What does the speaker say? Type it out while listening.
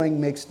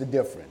makes the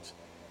difference.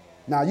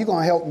 Now, you're going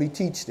to help me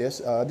teach this.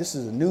 This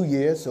is a new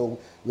year, so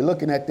we're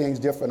looking at things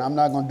different. I'm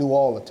not going to do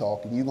all the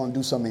talking. You're going to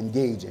do some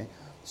engaging.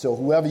 So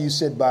whoever you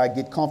sit by,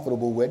 get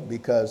comfortable with,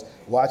 because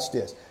watch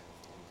this.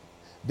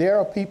 There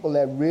are people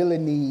that really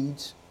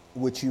needs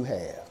what you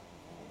have.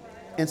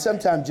 And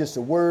sometimes just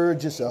a word,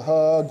 just a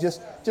hug,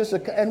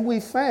 and we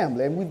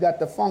family, and we've got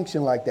to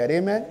function like that.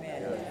 Amen?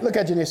 Amen. Look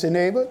at you and say,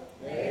 neighbor.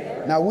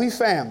 Neighbor. Now we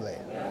family.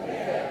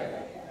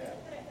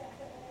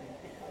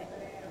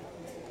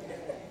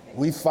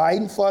 We fight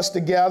and fuss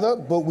together,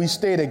 but we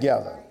stay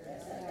together.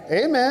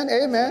 Amen,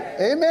 amen,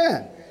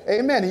 amen,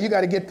 amen. And you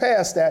got to get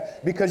past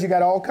that because you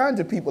got all kinds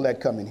of people that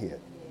come in here.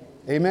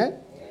 Amen?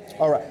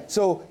 All right.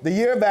 So the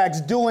year of Acts,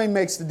 doing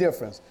makes the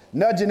difference.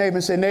 Nudge your neighbor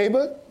and say,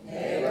 neighbor.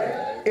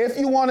 Neighbor. If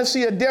you want to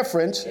see a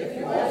difference,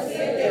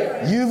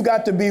 you've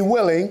got to be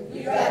willing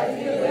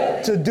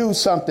to do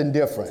something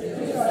different.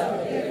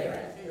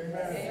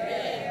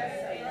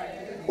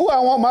 Oh, I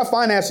want my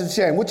finances to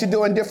change. What you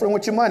doing different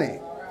with your money?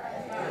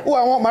 Oh,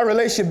 I want my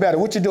relationship better.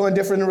 What you doing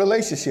different in a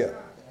relationship?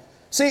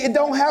 See, it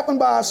don't happen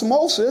by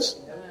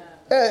osmosis.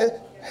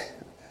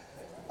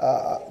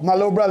 My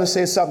little brother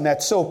says something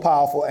that's so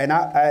powerful, and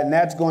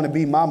that's going to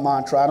be my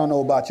mantra. I don't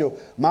know about you.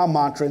 My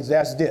mantra is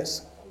that's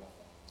this.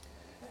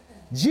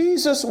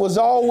 Jesus was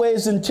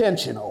always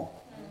intentional,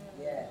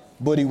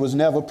 but he was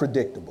never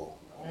predictable.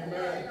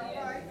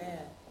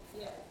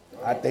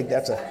 I think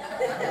that's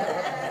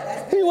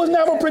he was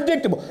never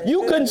predictable.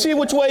 You couldn't see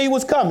which way he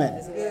was coming.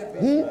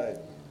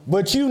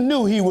 But you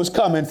knew he was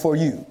coming for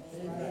you.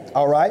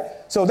 All right.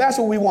 So that's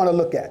what we want to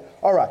look at.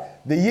 All right.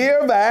 The year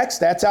of Acts,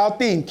 that's our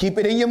theme. Keep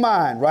it in your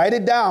mind. Write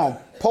it down.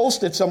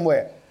 Post it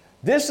somewhere.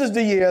 This is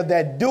the year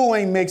that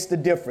doing makes the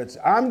difference.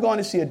 I'm going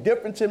to see a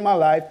difference in my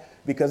life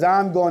because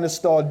I'm going to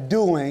start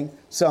doing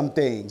some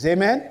things.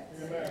 Amen?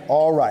 Amen.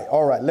 All right.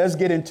 All right. Let's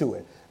get into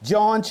it.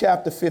 John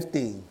chapter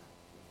 15.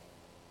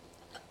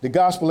 The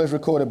gospel is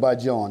recorded by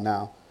John.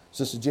 Now,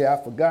 Sister J, I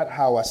forgot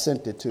how I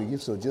sent it to you,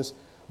 so just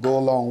go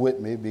along with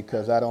me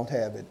because I don't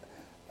have it.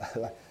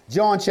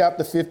 John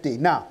chapter 15.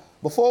 Now,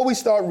 before we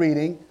start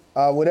reading,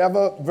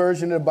 whatever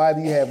version of the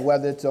Bible you have,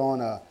 whether it's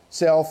on a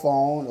cell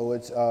phone or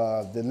it's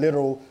the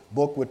literal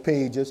book with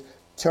pages,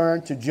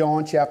 turn to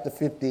John chapter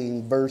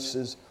 15,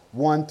 verses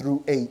 1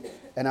 through 8,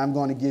 and I'm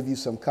going to give you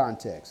some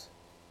context.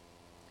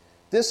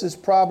 This is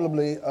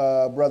probably,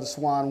 Brother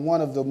Swan,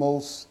 one of the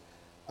most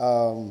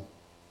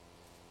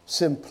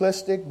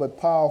simplistic but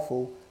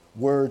powerful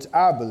words,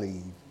 I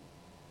believe,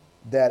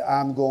 that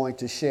I'm going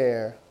to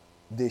share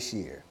this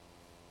year.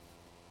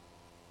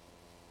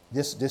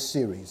 This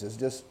series is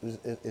just,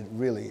 it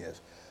really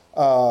is.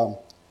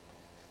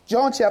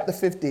 John chapter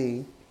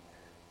 15.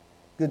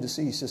 Good to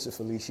see you, Sister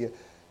Felicia.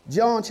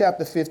 John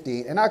chapter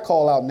 15, and I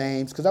call out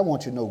names because I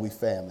want you to know we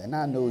family, and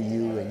I know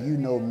you, and you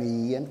know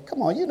me, and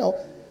come on,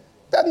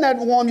 doesn't that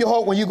warm your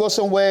heart when you go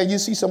somewhere and you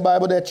see some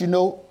Bible that you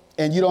know,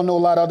 and you don't know a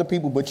lot of other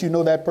people, but you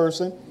know that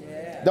person?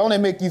 Yeah. Don't it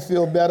make you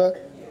feel better?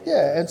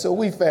 Yeah, and so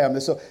we family.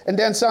 So, and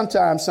then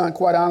sometimes, son,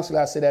 quite honestly,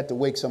 I say that to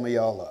wake some of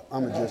y'all up.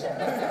 I'm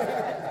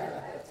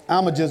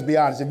gonna just be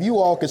honest. If you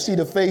all could see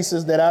the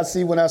faces that I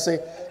see when I say,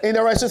 ain't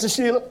that right, Sister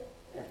Sheila?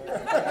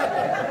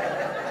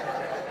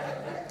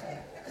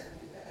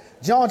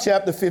 John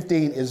chapter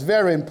 15 is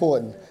very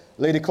important.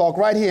 Lady Clark,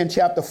 right here in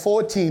chapter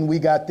 14, we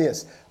got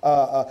this.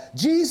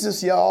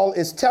 Jesus, y'all,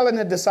 is telling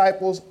the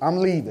disciples, I'm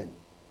leaving.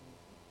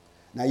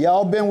 Now,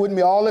 y'all been with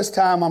me all this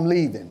time, I'm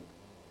leaving.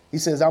 He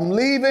says, I'm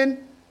leaving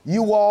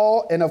you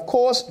all, and of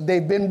course,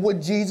 they've been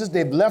with Jesus.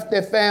 They've left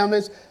their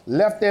families,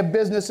 left their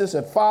businesses,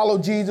 and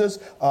followed Jesus.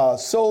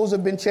 Souls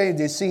have been changed.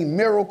 They've seen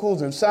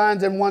miracles and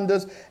signs and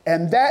wonders.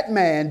 And that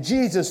man,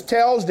 Jesus,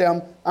 tells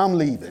them, I'm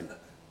leaving.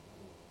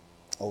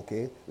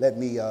 Okay, let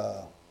me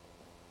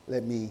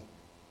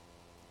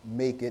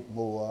make it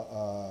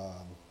more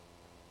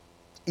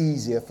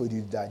easier for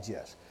you to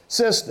digest.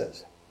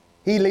 Sisters,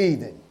 he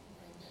leaving.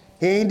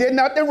 He ain't did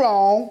nothing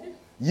wrong.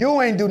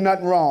 You ain't do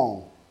nothing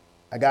wrong.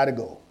 I got to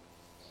go.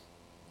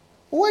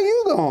 Where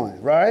you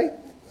going, right?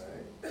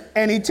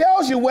 And he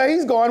tells you where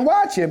he's going.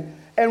 Watch him.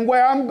 And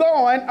where I'm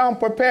going, I'm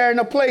preparing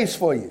a place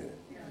for you.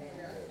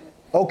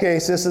 Okay,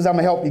 sisters, I'm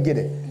going to help you get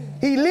it.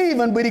 He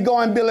leaving, but he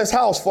going to build his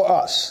house for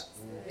us.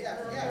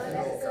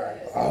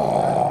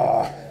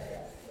 Oh.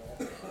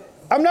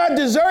 I'm not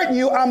deserting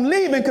you. I'm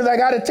leaving because I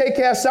got to take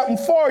care of something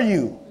for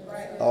you.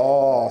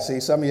 Oh, see,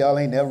 some of y'all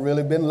ain't never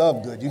really been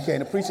loved good. You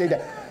can't appreciate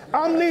that.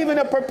 I'm leaving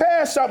to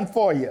prepare something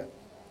for you.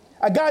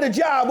 I got a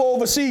job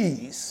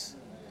overseas.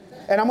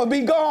 And I'm going to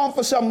be gone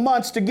for some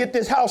months to get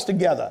this house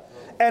together.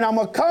 And I'm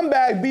going to come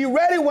back. Be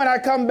ready when I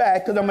come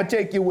back because I'm going to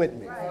take you with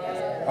me.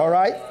 All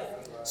right?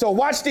 So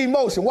watch the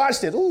emotion.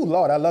 Watch this. Ooh,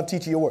 Lord, I love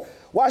teaching your word.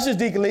 Watch this,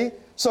 Deacon Lee.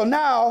 So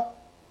now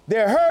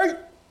they're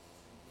hurt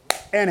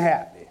and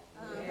happy.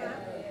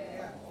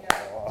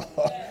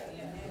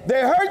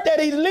 They're hurt that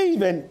he's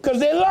leaving because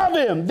they love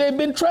him. They've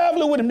been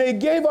traveling with him. They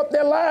gave up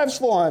their lives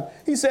for him.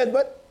 He said,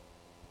 but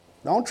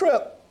don't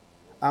trip.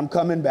 I'm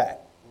coming back.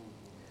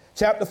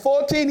 Chapter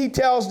 14, he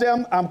tells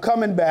them, I'm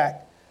coming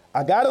back.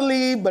 I got to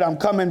leave, but I'm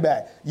coming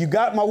back. You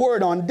got my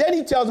word on. Then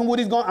he tells them what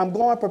he's going. I'm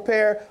going to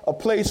prepare a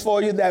place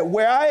for you that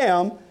where I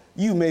am,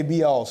 you may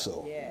be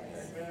also. Yes.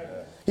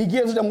 He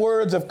gives them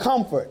words of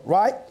comfort,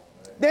 right?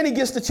 Then he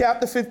gets to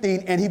chapter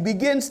 15, and he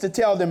begins to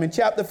tell them in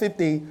chapter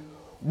 15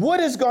 what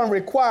it's going to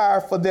require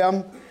for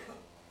them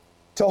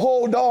to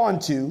hold on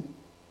to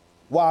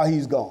while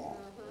he's gone.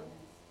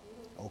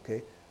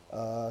 Okay.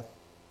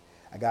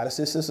 I got to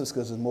say sisters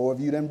because there's more of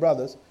you than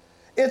brothers.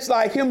 It's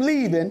like him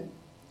leaving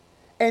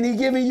and he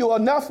giving you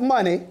enough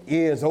money.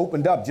 Ears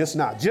opened up just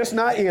now. Just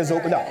now ears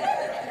opened up.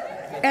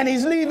 And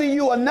he's leaving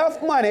you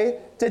enough money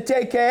to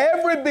take care of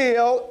every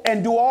bill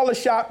and do all the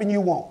shopping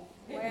you want.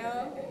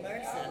 Well,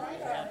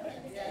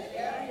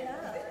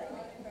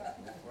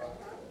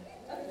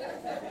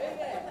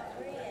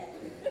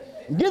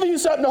 giving you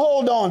something to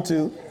hold on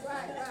to.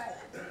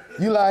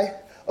 You like,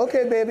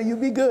 okay, baby, you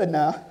be good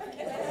now.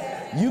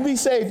 You be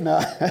safe now.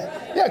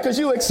 Yeah, because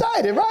you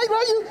excited, right?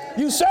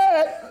 You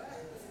sad.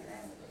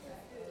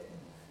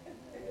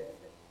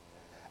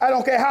 I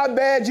don't care how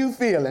bad you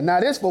feeling. Now,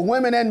 this for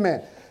women and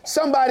men.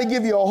 Somebody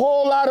give you a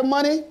whole lot of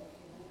money,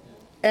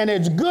 and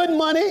it's good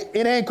money.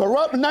 It ain't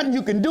corrupt, nothing.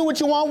 You can do what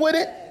you want with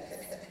it.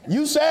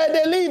 You sad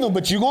they're leaving,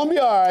 but you're going to be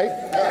all right.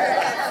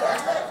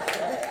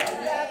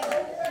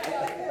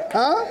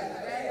 Huh?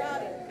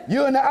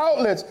 You in the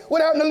outlets.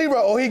 What happened to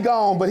Leroy? Oh, he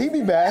gone, but he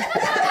be back.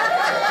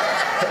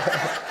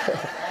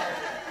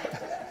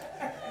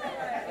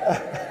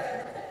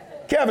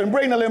 Kevin,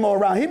 bring the limo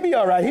around. He'll be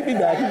all right. He'll be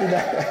back. He'll be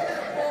back.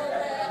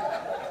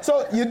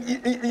 So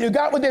you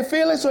got what they're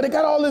feeling? So they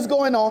got all this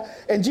going on.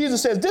 And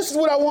Jesus says, this is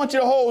what I want you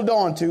to hold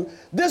on to.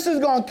 This is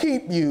going to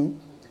keep you.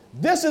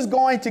 This is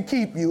going to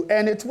keep you.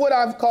 And it's what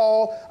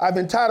I've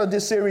entitled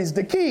this series,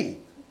 The Key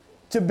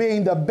to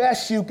Being the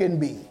Best You Can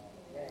Be.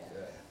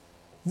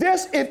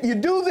 This, if you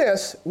do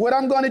this, what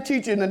I'm going to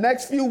teach you in the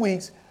next few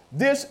weeks,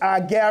 this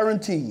I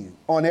guarantee you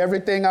on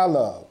everything I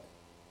love,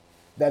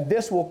 that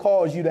this will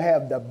cause you to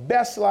have the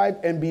best life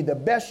and be the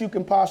best you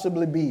can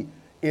possibly be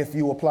if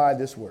you apply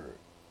this word.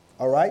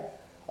 All right?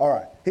 All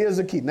right. Here's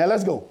the key. Now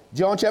let's go.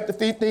 John chapter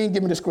 15.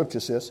 Give me the scripture,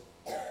 sis.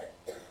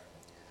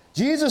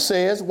 Jesus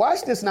says,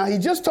 watch this now. He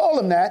just told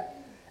him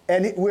that.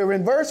 And we're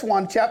in verse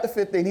 1, chapter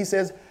 15. He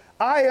says,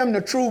 I am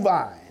the true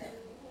vine.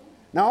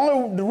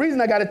 Now, the reason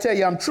I got to tell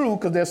you I'm true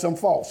because there's some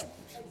false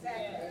ones.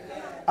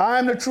 I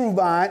am the true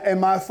vine, and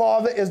my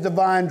Father is the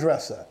vine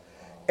dresser.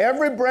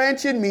 Every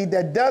branch in me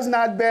that does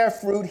not bear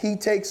fruit, he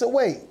takes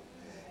away.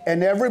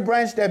 And every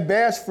branch that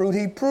bears fruit,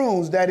 he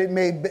prunes that it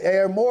may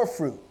bear more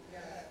fruit.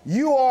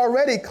 You are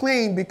already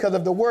clean because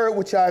of the word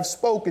which I have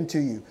spoken to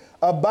you.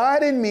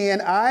 Abide in me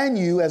and I in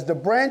you, as the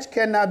branch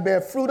cannot bear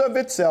fruit of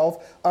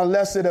itself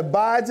unless it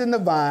abides in the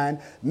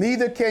vine,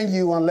 neither can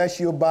you unless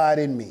you abide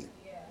in me.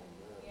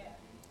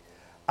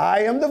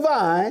 I am the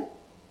vine.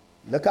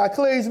 Look how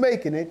clear he's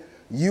making it.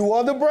 You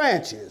are the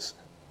branches.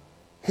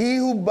 He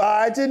who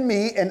abides in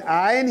me and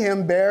I in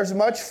him bears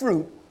much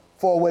fruit,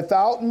 for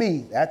without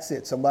me, that's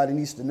it, somebody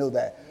needs to know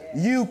that,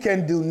 you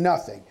can do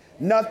nothing.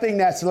 Nothing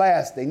that's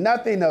lasting,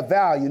 nothing of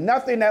value,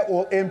 nothing that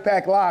will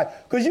impact lives.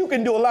 Because you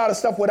can do a lot of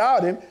stuff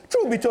without him.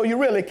 Truth be told, you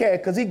really can't,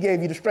 because he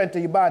gave you the strength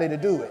of your body to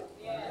do it.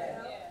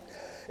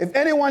 If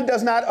anyone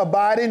does not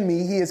abide in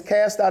me, he is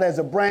cast out as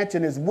a branch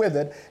and is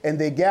withered, and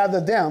they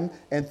gather them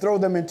and throw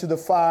them into the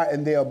fire,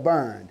 and they are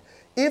burned.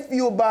 If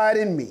you abide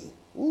in me,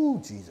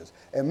 ooh, Jesus,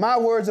 and my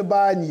words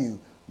abide in you,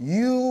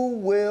 you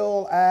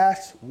will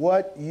ask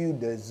what you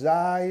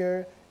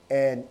desire,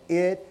 and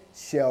it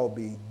shall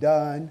be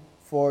done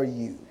for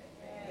you.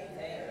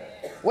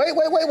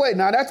 Wait.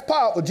 Now that's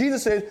powerful.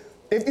 Jesus says,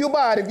 if you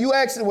abide, if you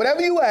ask,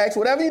 whatever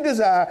you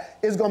desire,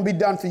 is going to be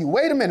done for you.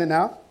 Wait a minute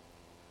now.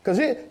 Because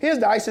here's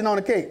the icing on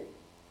the cake.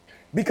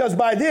 Because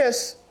by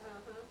this,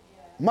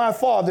 my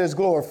Father is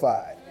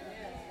glorified.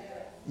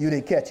 You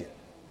didn't catch it.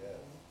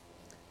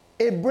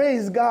 It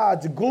brings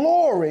God's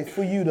glory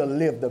for you to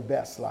live the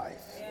best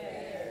life.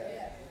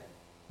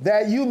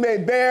 That you may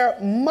bear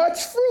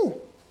much fruit,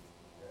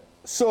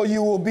 so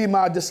you will be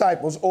my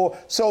disciples, or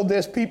so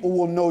this people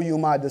will know you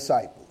my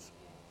disciples.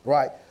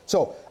 Right?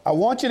 So I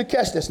want you to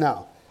catch this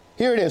now.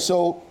 Here it is.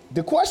 So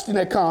the question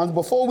that comes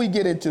before we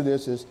get into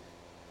this is,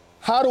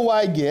 how do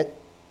I get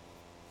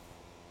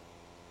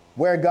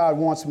where God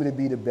wants me to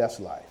be the best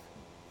life?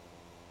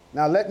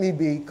 Now, let me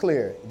be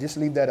clear. Just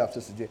leave that up,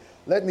 Sister J.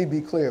 Let me be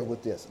clear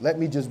with this. Let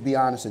me just be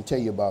honest and tell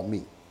you about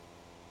me.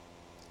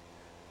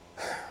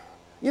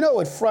 You know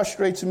what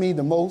frustrates me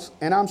the most,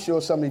 and I'm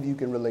sure some of you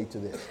can relate to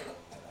this.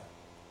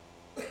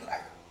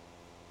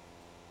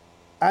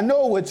 I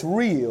know what's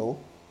real,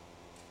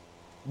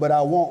 but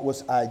I want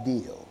what's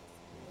ideal.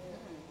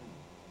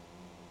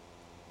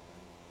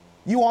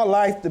 You want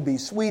life to be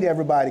sweet,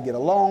 everybody get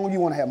along, you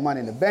want to have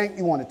money in the bank,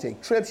 you want to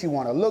take trips, you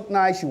want to look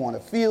nice, you want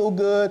to feel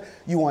good,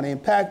 you want to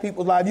impact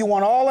people's lives, you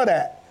want all of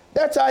that.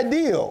 That's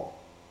ideal.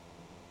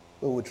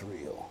 But what's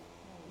real?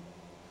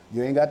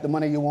 You ain't got the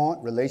money you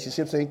want,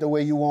 relationships ain't the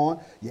way you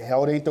want, your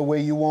health ain't the way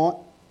you want.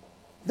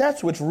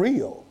 That's what's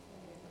real.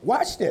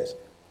 Watch this.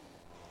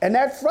 And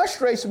that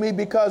frustrates me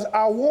because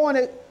I want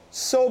it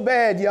so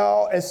bad,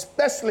 y'all,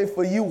 especially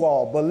for you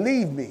all.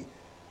 Believe me,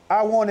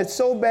 I want it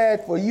so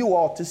bad for you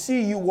all to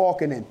see you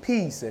walking in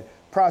peace and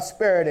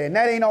prosperity. And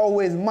that ain't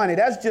always money.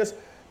 That's just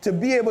to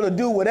be able to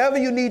do whatever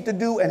you need to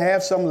do and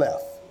have some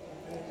left.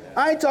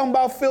 I ain't talking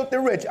about filthy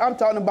rich. I'm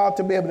talking about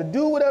to be able to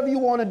do whatever you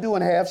want to do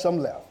and have some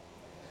left.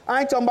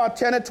 I ain't talking about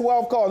 10 or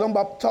 12 cars. I'm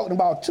talking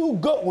about 2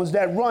 good ones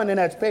that run and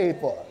that's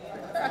paid for.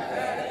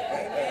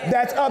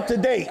 That's up to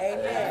date.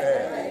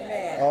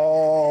 Amen.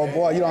 Oh,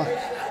 boy, you know.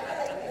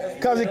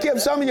 Because it kept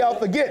some of y'all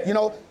forget, you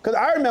know. Because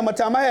I remember a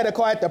time I had a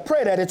car, I had to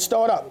pray that it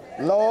start up.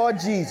 Lord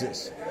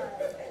Jesus.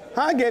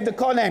 I gave the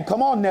car name.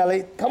 Come on,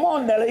 Nelly. Come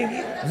on,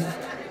 Nelly.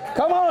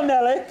 Come on,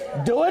 Nelly.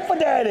 Do it for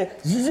Daddy.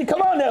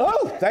 Come on, Nelly.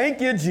 Oh,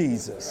 thank you,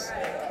 Jesus.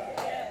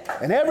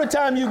 And every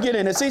time you get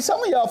in it, see,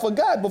 some of y'all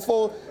forgot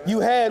before you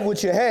had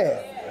what you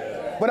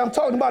had. But I'm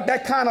talking about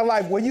that kind of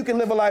life where you can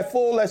live a life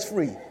full, that's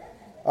free.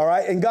 All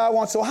right? And God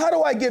wants, so how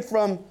do I get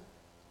from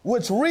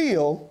what's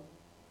real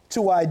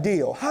to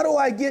ideal? How do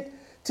I get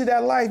to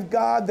that life,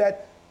 God,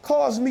 that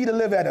caused me to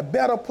live at a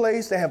better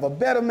place, to have a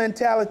better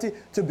mentality,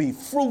 to be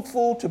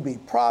fruitful, to be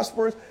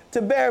prosperous,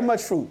 to bear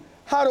much fruit?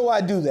 How do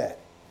I do that?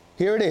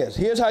 Here it is.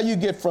 Here's how you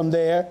get from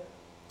there,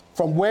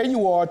 from where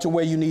you are to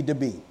where you need to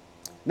be.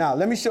 Now,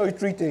 let me show you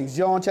 3 things.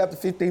 John chapter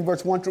 15,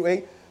 verse 1 through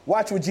 8.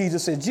 Watch what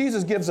Jesus says.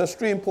 Jesus gives us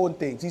 3 important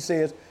things.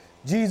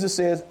 Jesus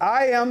says,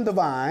 I am the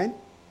vine.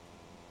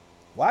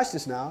 Watch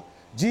this now.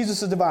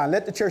 Jesus is the vine.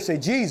 Let the church say,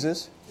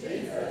 Jesus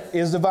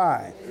is the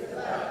vine.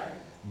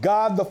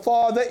 God the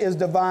Father is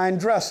the vine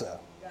dresser.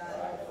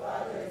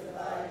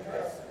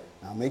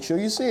 Now, make sure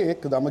you see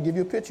it, because I'm going to give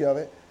you a picture of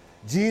it.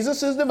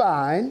 Jesus is the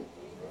vine.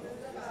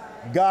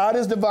 God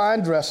is the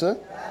vine dresser.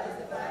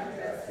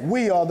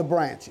 We are the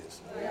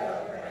branches.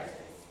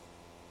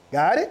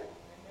 Got it?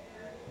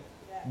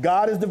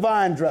 God is the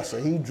vine dresser.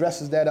 He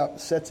dresses that up,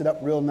 sets it up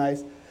real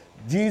nice.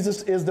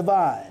 Jesus is the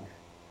vine.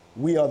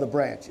 We are the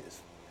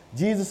branches.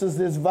 Jesus is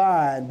this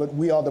vine, but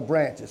we are the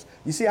branches.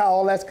 You see how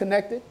all that's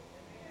connected?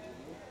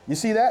 You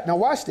see that? Now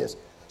watch this.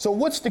 So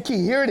what's the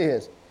key? Here it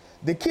is.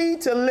 The key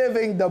to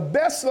living the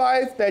best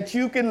life that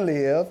you can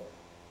live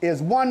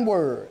is one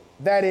word.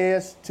 That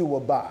is to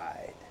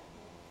abide.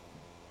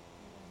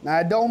 Now,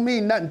 I don't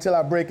mean nothing until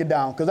I break it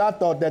down, because I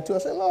thought that too. I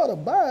said, Lord,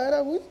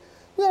 abide.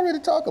 We already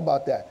talk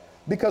about that,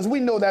 because we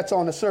know that's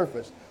on the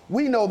surface.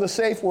 We know the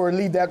safe word,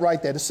 leave that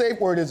right there. The safe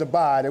word is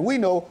abide. And we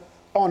know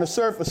on the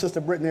surface, Sister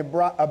Brittany,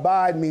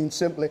 abide means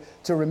simply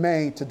to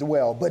remain, to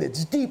dwell. But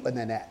it's deeper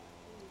than that.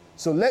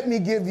 So let me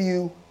give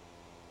you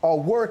a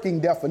working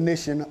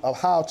definition of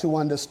how to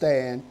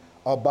understand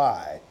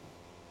abide.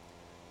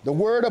 The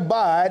word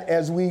abide,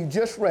 as we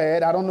just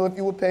read, I don't know if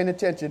you were paying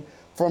attention,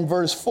 from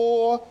verse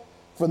 4,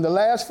 from the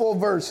last 4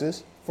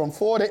 verses, from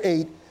 4 to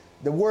 8,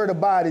 the word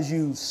abide is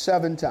used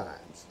 7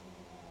 times.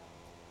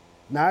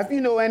 Now, if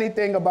you know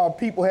anything about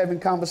people having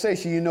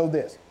conversation, you know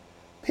this.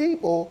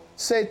 People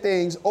say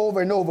things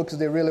over and over because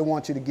they really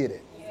want you to get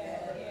it.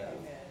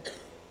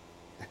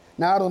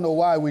 Now, I don't know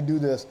why we do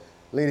this,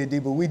 Lady D,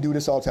 but we do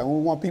this all the time. When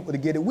we want people to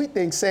get it, we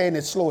think saying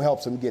it slow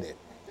helps them get it.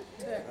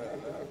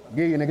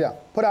 Give you an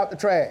example. Put out the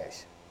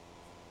trash.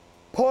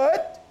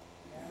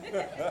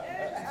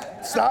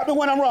 Stop me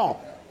when I'm wrong.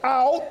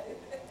 Out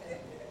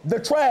the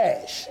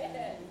trash.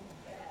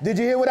 Did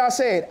you hear what I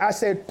said? I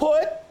said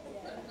put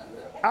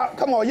out.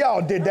 Come on,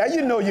 y'all did that.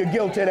 You know you're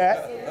guilty of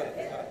that.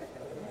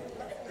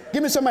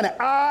 Give me some money.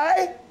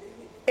 I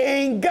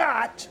ain't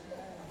got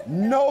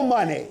no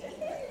money.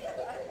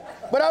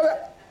 But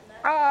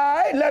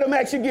I let them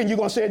ask you again. You're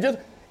going to say it just,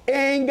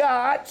 ain't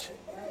got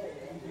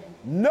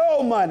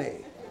no money.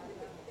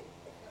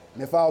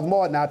 And if I was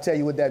Martin, I'll tell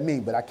you what that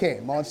means, but I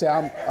can't. Martin say,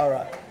 I'm all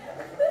right.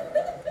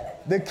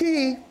 The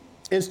key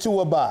is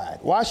to abide.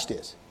 Watch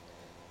this.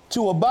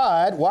 To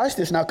abide, watch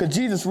this now, because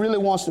Jesus really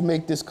wants to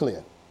make this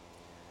clear.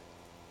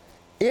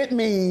 It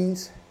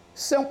means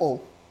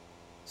simple,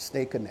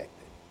 stay connected.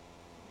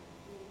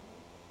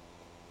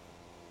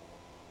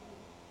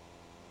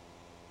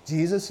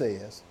 Jesus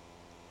says,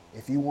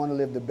 if you want to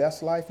live the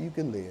best life you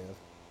can live,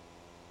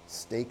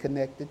 stay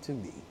connected to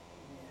me,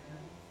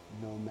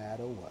 no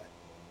matter what.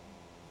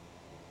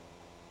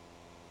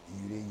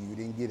 You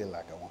didn't get it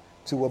like I want.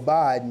 To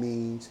abide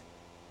means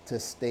to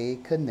stay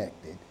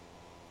connected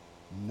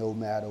no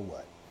matter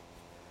what.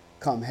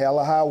 Come hell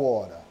or high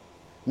water.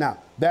 Now,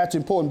 that's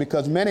important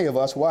because many of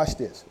us, watch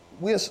this,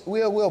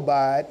 we'll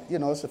abide. You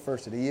know, it's the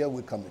first of the year.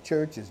 We come to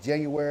church. It's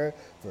January,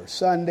 first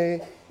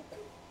Sunday.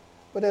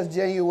 But as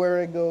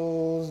January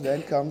goes,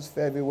 then comes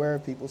February,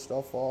 people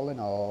start falling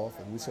off.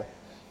 And we say,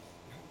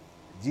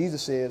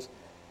 Jesus says,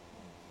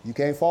 you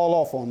can't fall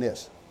off on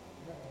this.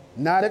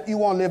 Not if you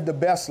want to live the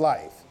best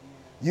life.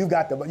 You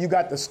got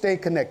to stay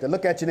connected.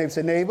 Look at your neighbor.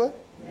 Say, neighbor,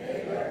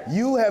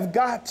 you have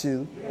got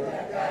to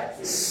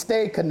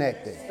stay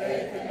connected.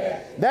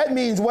 That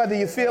means whether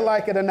you feel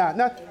like it or not.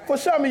 Now, for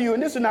some of you,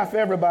 and this is not for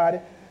everybody,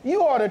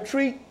 you ought to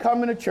treat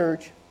coming to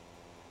church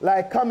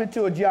like coming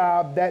to a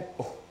job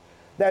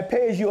that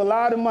pays you a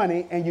lot of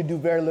money and you do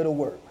very little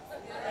work.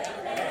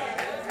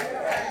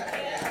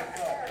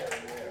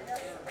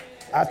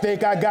 I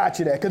think I got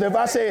you there. Because if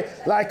I say,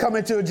 like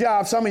coming to a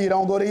job, some of you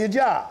don't go to your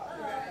job.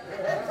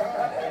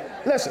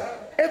 Listen,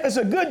 if it's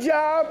a good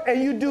job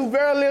and you do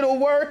very little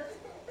work,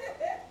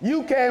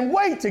 you can't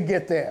wait to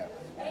get there.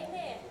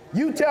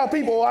 You tell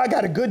people, oh, I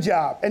got a good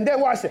job. And then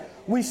watch it.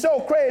 We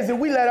so crazy,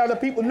 we let other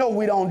people know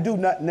we don't do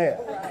nothing there.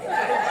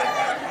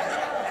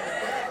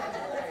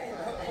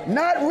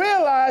 Not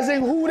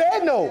realizing who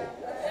they know.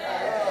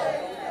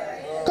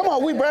 Come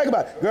on, we brag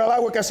about it. Girl, I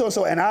work at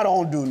so-so and I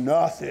don't do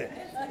nothing.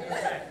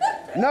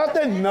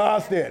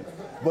 Nothing.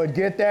 But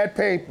get that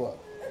paper.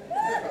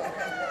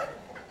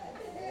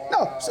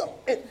 No, so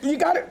you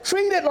got to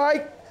treat it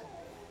like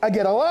I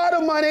get a lot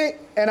of money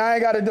and I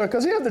ain't got to do it.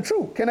 Because here's the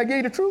truth. Can I give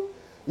you the truth?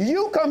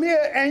 You come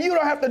here and you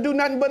don't have to do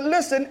nothing but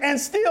listen and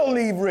still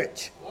leave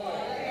rich.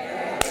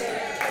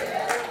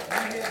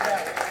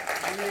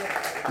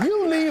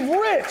 You leave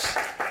rich.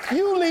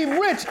 You leave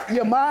rich.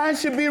 Your mind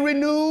should be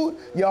renewed.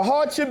 Your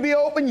heart should be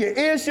open. Your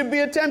ears should be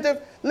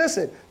attentive.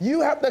 Listen, you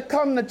have to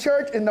come to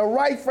church in the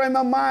right frame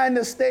of mind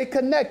to stay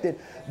connected.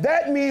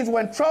 That means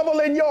when trouble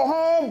in your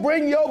home,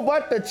 bring your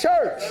butt to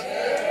church.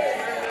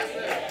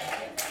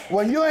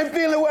 When you ain't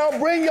feeling well,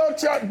 bring your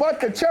butt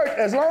to church.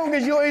 As long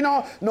as you ain't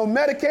on no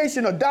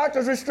medication or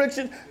doctor's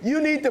restrictions, you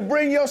need to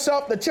bring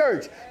yourself to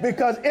church.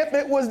 Because if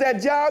it was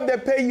that job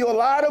that pay you a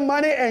lot of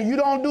money and you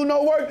don't do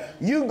no work,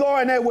 you go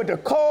in there with the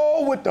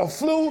cold, with the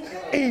flu,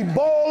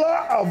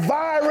 Ebola, a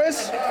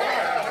virus.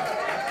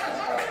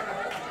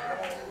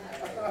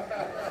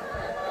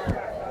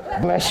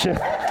 Bless you.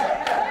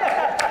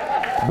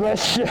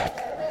 Bless you.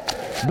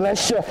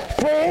 Bless you.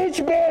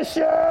 Preach,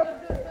 Bishop.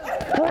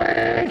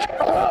 Preach!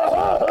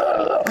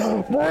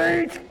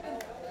 Preach!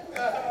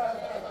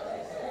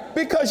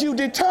 Because you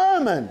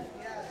determined.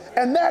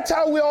 And that's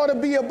how we ought to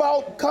be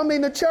about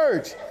coming to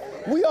church.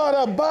 We ought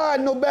to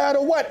abide no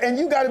matter what. And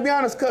you got to be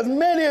honest, because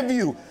many of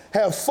you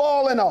have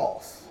fallen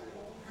off.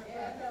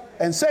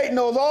 And Satan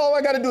knows all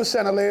I got to do is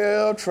send a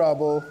little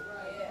trouble.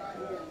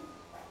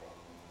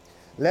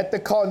 Let the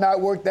car not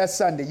work that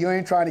Sunday. You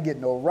ain't trying to get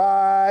no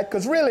ride.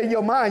 Because really, in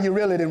your mind, you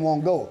really didn't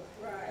want to go.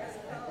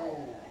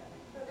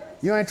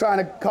 You ain't trying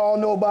to call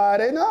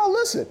nobody. No,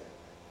 listen.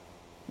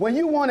 When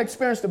you want to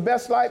experience the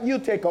best life, you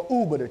take an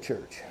Uber to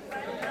church.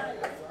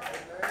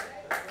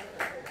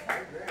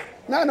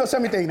 Now, I know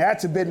some of you think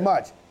that's a bit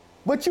much.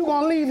 But you're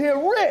going to leave here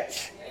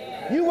rich.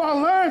 You're going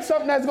to learn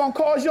something that's going to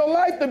cause your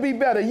life to be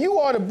better. You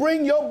ought to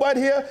bring your butt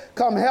here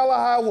come hell or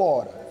high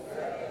water.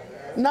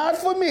 Not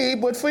for me,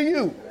 but for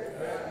you.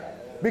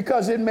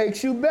 Because it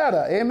makes you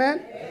better.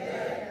 Amen?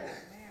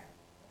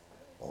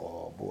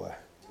 Oh, boy.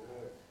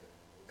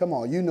 Come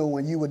on, you know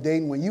when you were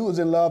dating, when you was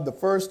in love the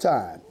first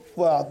time.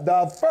 Well,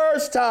 the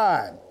first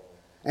time.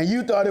 And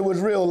you thought it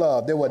was real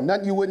love. There was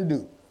nothing you wouldn't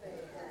do.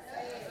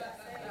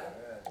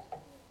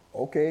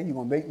 Okay, you're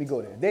going to make me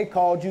go there. They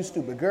called you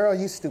stupid. Girl,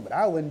 you stupid.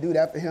 I wouldn't do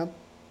that for him.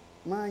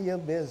 Mind your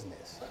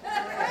business.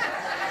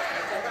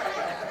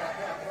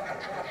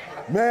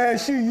 Man,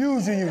 she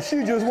using you.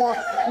 She just want,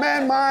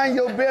 man, mind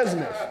your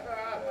business.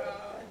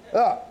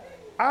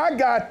 I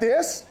got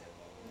this.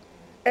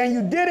 And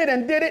you did it,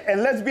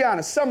 and let's be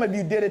honest, some of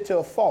you did it to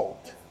a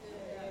fault.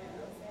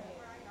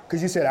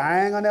 Because you said,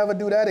 I ain't going to never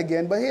do that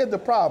again. But here's the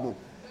problem.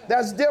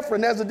 That's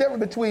different. There's a difference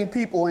between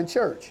people and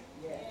church.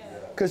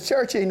 Because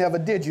church ain't never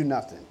did you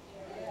nothing.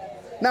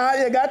 Now,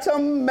 you got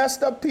some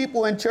messed up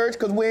people in church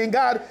because we ain't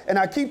got it. And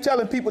I keep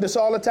telling people this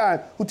all the time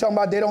who talking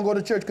about they don't go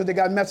to church because they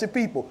got messy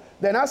people.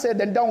 Then I said,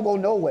 then don't go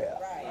nowhere.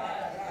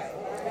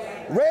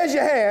 Raise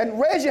your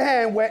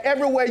hand where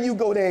everywhere you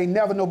go, there ain't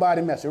never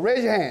nobody messy.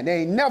 Raise your hand. There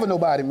ain't never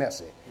nobody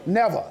messy.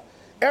 Never.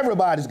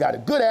 Everybody's got a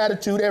good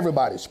attitude.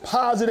 Everybody's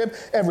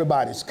positive.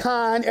 Everybody's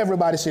kind.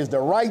 Everybody says the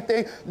right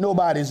thing.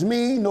 Nobody's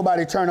mean.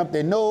 Nobody turn up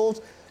their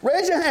nose.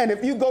 Raise your hand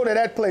if you go to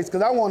that place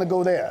because I want to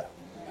go there.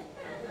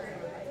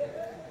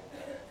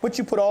 But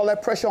you put all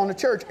that pressure on the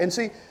church. And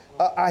see,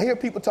 I hear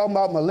people talking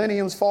about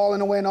millenniums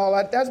falling away and all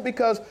that. That's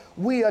because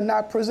we are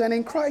not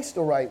presenting Christ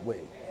the right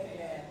way.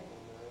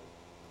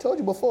 Told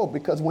you before,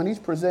 because when he's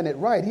presented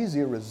right, he's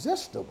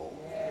irresistible.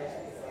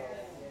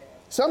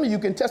 Some of you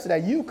can test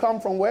that. You come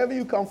from wherever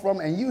you come from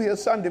and you hear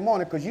Sunday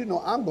morning because you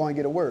know I'm going to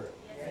get a word.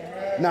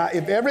 Now,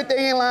 if everything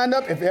ain't lined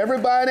up, if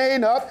everybody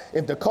ain't up,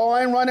 if the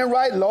car ain't running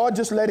right, Lord,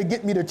 just let it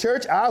get me to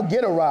church, I'll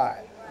get a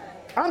ride.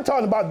 I'm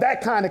talking about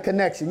that kind of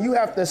connection. You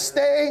have to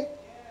stay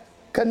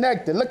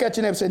connected. Look at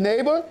your neighbor and say,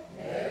 neighbor,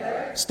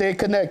 stay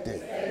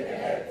connected.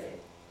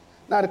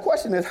 Now, the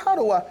question is, how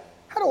do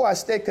I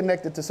stay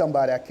connected to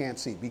somebody I can't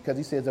see? Because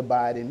he says,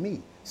 abide in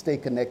me. Stay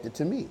connected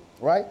to me,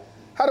 right?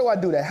 How do I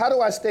do that? How do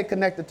I stay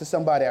connected to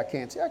somebody I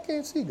can't see? I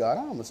can't see God.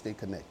 I'm going to stay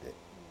connected.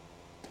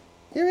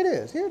 Here it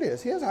is. Here it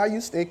is. Here's how you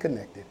stay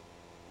connected.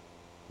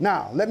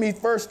 Now, let me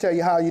first tell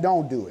you how you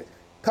don't do it.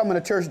 Coming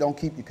to church don't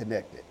keep you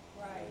connected.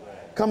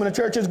 Coming to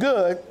church is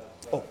good.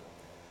 Oh.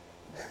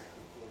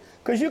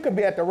 Because you could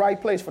be at the right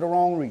place for the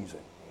wrong reason.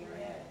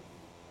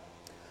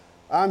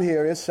 I'm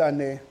here. It's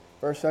Sunday.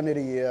 First Sunday of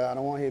the year. I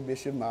don't want to hear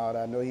Bishop Mott.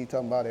 I know he's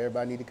talking about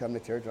everybody need to come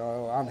to church.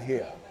 Oh, I'm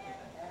here.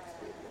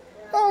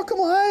 Oh, Oh, come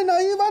on, I ain't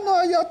naive. I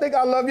know y'all think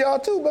I love y'all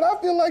too, but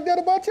I feel like that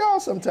about y'all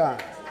sometimes.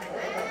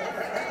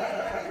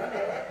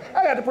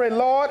 I got to pray,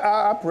 Lord,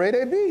 I pray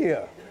they be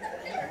here.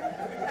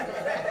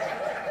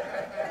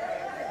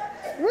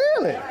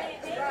 Really?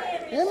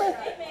 Amen.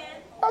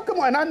 Oh, come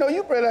on. I know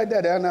you pray like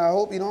that. And I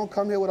hope you don't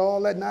come here with all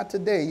that. Not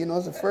today. You know,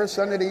 it's the first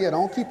Sunday of the year.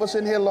 Don't keep us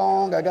in here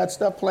long. I got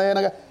stuff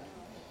planned.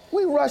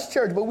 We rush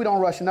church, but we don't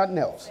rush nothing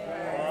else.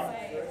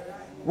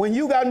 When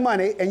you got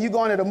money and you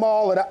go into the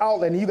mall or the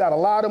outlet and you got a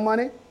lot of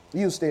money,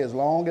 you stay as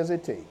long as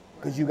it takes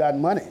because you got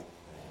money.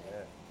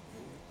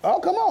 Oh,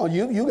 come on.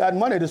 You got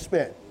money to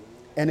spend.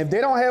 And if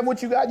they don't have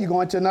what you got, you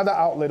go into another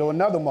outlet or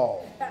another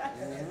mall.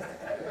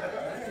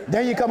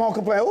 Then you come home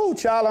complain, ooh,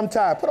 child, I'm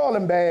tired. Put all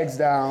them bags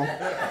down.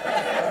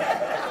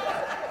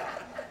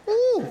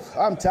 Ooh,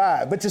 I'm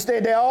tired. But you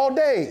stayed there all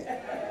day.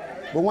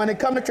 But when it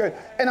comes to church,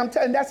 and I'm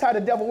telling you, that's how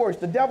the devil works.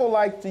 The devil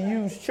likes to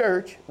use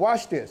church,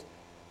 watch this,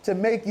 to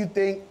make you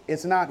think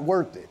it's not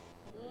worth it.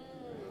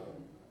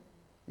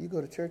 You go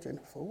to church and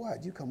for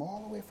what? You come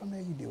all the way from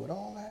there, you deal with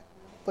all that?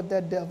 But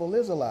that devil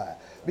is a lie.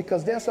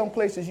 Because there's some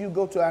places you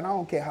go to, and I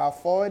don't care how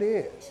far it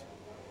is,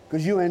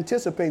 because you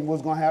anticipate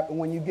what's going to happen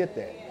when you get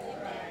there.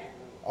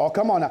 Oh,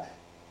 come on now.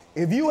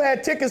 If you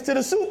had tickets to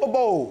the Super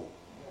Bowl,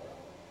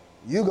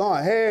 you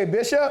going, hey,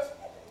 Bishop,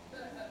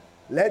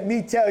 let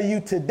me tell you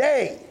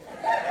today,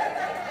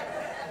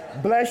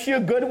 bless your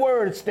good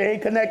word, stay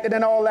connected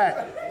and all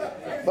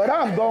that. But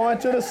I'm going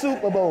to the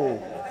Super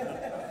Bowl.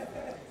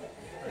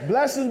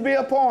 Blessings be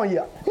upon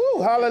you.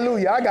 Whew,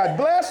 hallelujah. I got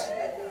blessed.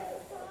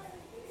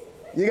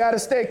 You got to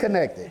stay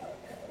connected.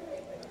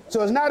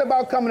 So it's not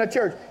about coming to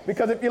church,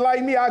 because if you're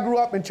like me, I grew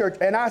up in church,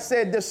 and I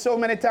said this so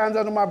many times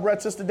under my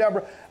breath, Sister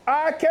Deborah,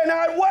 I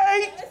cannot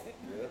wait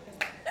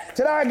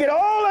till I get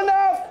old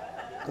enough,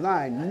 because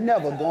I ain't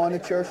never going to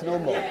church no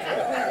more.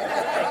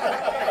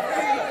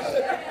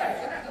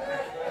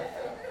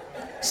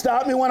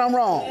 Stop me when I'm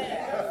wrong.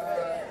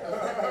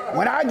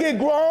 When I get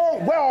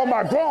grown, where all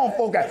my grown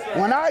folk at?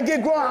 When I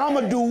get grown, I'm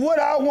going to do what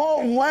I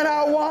want, when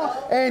I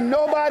want, ain't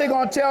nobody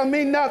going to tell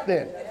me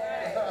nothing.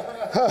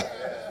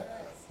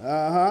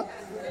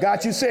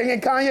 Got you singing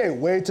Kanye,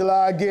 wait till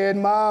I get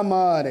my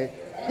money.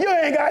 You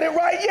ain't got it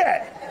right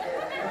yet.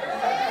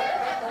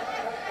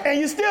 And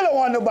you still don't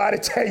want nobody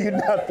to tell you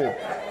nothing.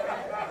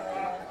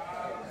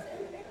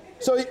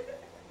 So,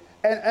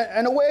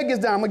 and the way it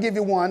gets down, I'm going to give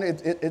you one.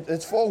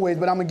 It's 4 ways,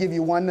 but I'm going to give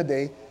you one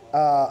today.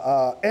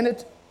 And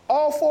it's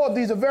all 4 of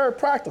these are very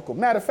practical.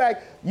 Matter of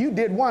fact, you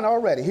did one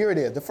already. Here it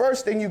is. The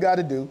first thing you got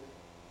to do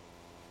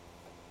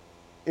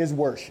is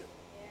worship.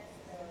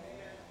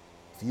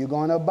 If you're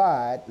going to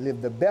abide,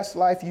 live the best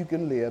life you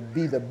can live,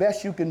 be the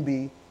best you can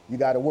be, you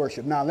got to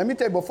worship. Now, let me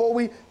tell you, before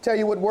we tell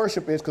you what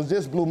worship is, because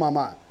this blew my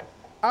mind,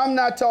 I'm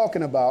not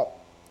talking about,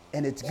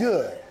 and it's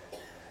good,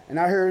 and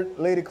I heard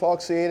Lady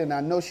Clark say it, and I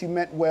know she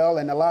meant well,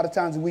 and a lot of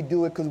times we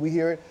do it because we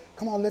hear it.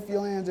 Come on, lift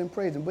your hands and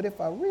praise him. But if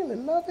I really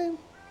love him,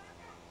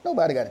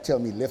 nobody got to tell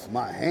me lift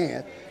my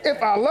hand. If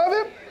I love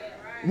him,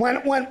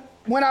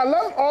 when I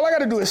love him, all I got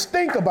to do is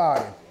think about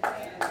him.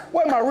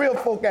 Where my real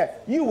folk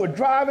at? You were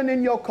driving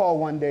in your car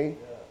one day,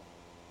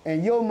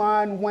 and your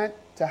mind went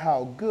to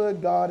how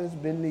good God has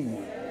been to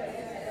you.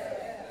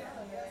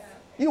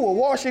 You were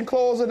washing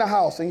clothes in the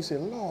house, and you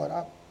said, Lord,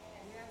 I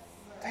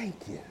thank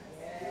you.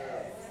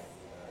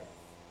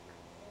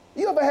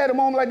 You ever had a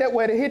moment like that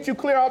where it hit you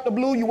clear out the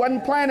blue, you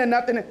wasn't planning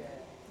nothing,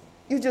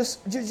 you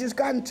just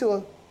got into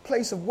a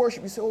place of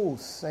worship. You said, oh,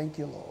 thank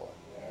you, Lord.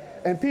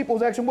 And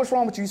people's asking, what's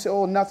wrong with you? You say,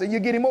 oh, nothing.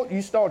 You get emotional,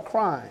 you start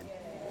crying.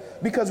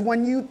 Because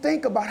when you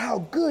think about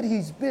how good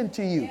he's been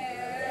to you,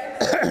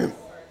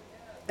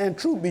 and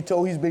truth be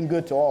told, he's been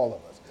good to all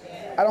of us.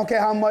 I don't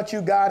care how much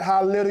you got,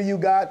 how little you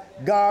got,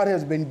 God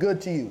has been good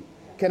to you.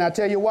 Can I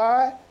tell you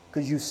why?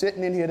 Because you're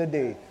sitting in here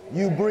today.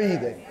 You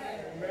breathing.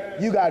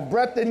 You got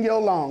breath in your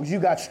lungs. You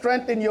got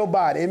strength in your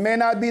body. It may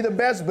not be the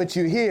best, but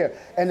you're here.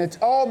 And it's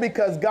all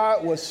because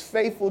God was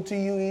faithful to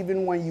you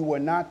even when you were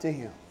not to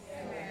him.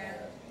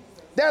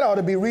 That ought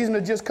to be reason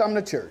to just come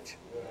to church.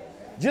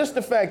 Just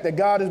the fact that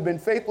God has been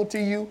faithful to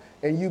you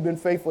and you've been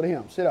faithful to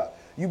him. Sit up.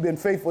 You've been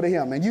faithful to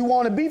him. And you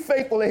want to be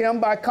faithful to him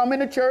by coming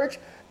to church.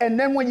 And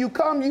then when you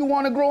come, you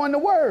want to grow in the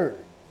word.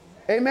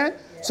 Amen?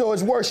 So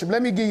it's worship.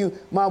 Let me give you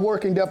my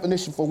working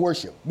definition for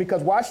worship.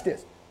 Because watch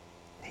this.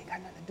 It ain't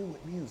got nothing to do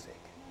with music.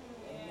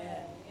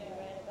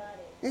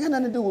 It ain't got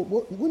nothing to do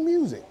with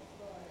music.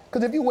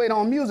 Because if you wait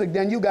on music,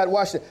 then you got,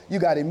 watch it, you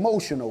got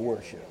emotional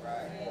worship.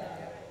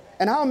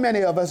 And how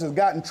many of us has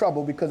got in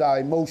trouble because our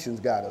emotions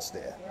got us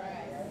there?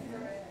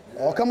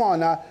 Oh, come on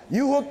now.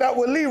 You hooked up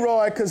with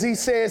Leroy because he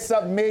said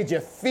something made you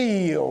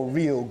feel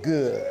real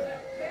good.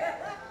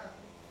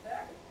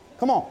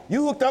 Come on.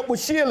 You hooked up with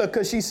Sheila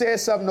because she said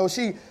something, or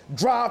she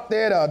dropped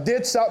it or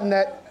did something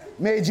that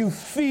made you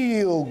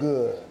feel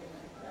good.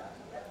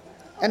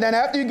 And then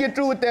after you get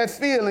through with that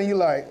feeling, you're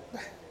like...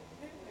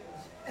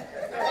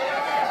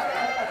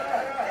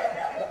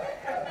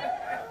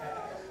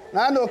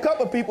 Now, I know a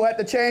couple of people had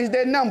to change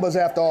their numbers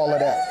after all of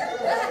that.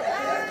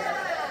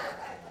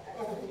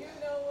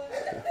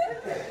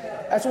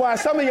 That's why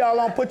some of y'all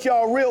don't put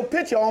y'all real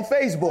picture on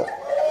Facebook.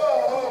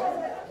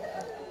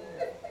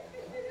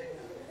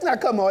 Now,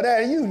 come on,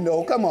 that you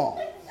know, come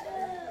on.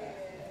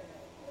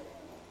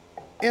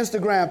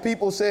 Instagram,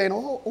 people saying,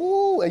 oh,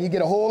 ooh, and you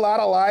get a whole lot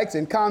of likes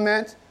and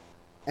comments.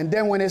 And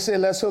then when they say,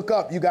 let's hook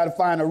up, you got to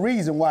find a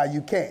reason why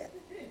you can't.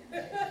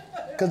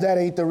 Because that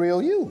ain't the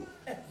real you.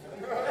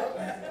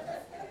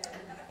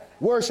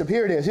 Worship,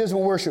 here it is. Here's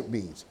what worship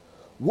means.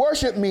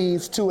 Worship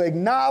means to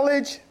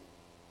acknowledge,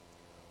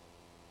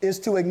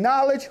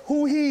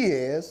 who he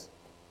is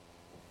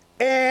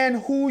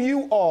and who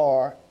you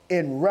are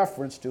in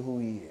reference to who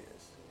he is.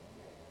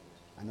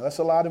 I know that's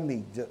a lot of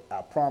me.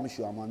 I promise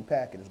you, I'm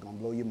unpacking. It's going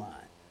to blow your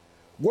mind.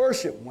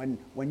 Worship, when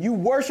you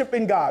worship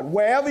in God,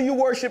 wherever you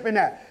worship in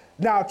that.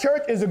 Now,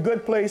 church is a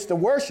good place to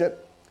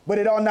worship, but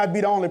it ought not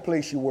be the only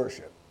place you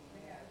worship.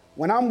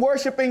 When I'm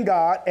worshiping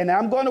God, and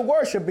I'm going to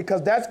worship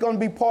because that's going to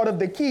be part of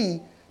the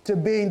key to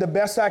being the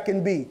best I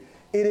can be,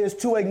 it is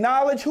to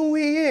acknowledge who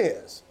he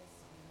is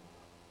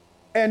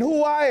and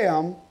who I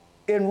am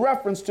in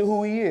reference to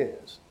who he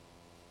is.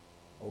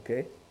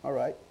 Okay, all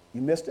right.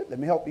 You missed it? Let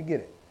me help you get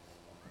it.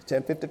 It's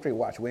 10:53.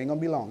 Watch, we ain't going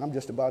to be long. I'm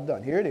just about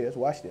done. Here it is.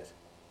 Watch this.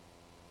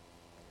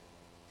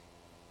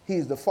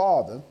 He's the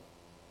Father.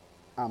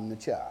 I'm the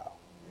child.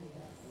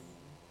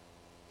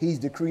 He's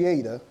the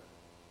creator.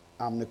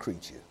 I'm the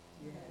creature.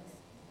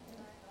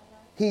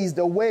 He's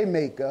the way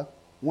maker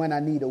when I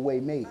need a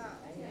way made.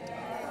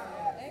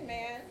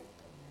 Amen.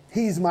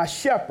 He's my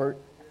shepherd.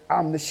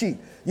 I'm the sheep.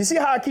 You see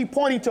how I keep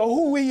pointing to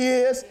who he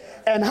is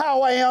and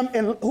how I am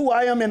and who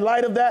I am in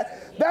light of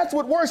that? That's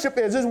what worship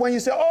is when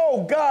you say,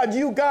 oh, God,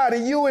 you got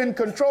it. You in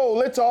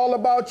control. It's all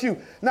about you.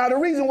 Now, the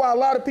reason why a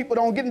lot of people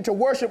don't get into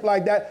worship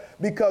like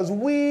that, because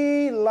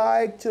we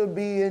like to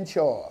be in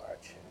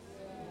charge.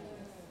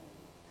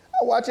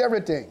 I watch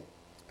everything.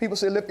 People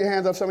say, lift your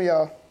hands up, some of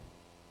y'all.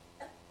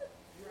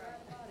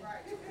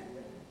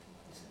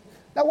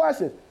 Now watch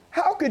this.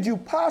 How could you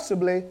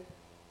possibly,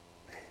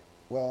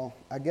 well,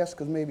 I guess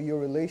because maybe your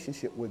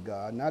relationship with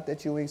God, not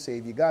that you ain't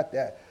saved, you got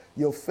that,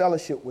 your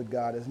fellowship with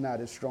God is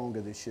not as strong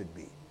as it should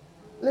be.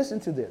 Listen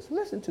to this.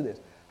 Listen to this.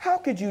 How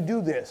could you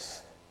do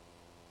this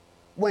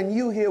when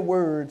you hear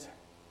words,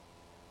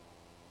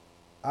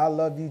 I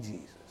love you,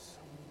 Jesus.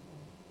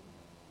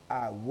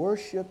 I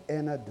worship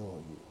and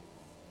adore you.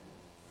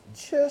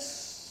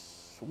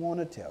 Just want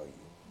to tell you,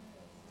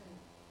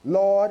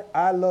 Lord,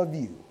 I love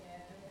you.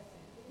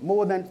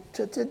 More than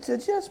to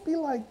just be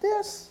like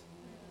this.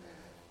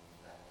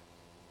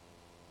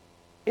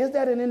 Is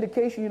that an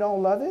indication you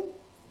don't love him?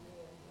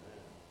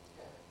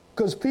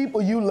 Because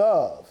people you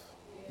love.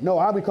 No,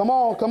 come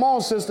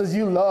on, sisters,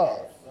 you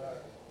love.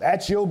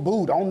 That's your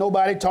boo. Don't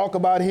nobody talk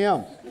about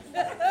him.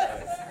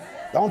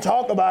 Don't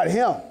talk about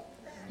him.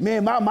 Me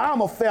and my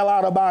mama fell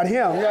out about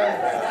him.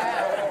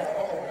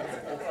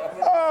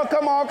 Oh,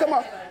 come on.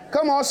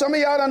 Come on, some of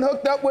y'all done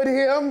hooked up with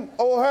him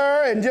or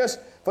her and just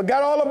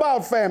forgot all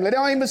about family. They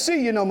don't even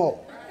see you no more.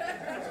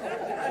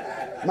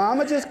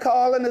 Mama just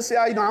calling to say,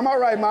 how you doing? I'm all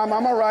right, Mama,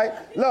 I'm all right.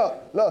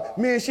 Look,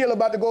 me and Sheila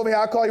about to go over here.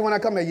 I'll call you when I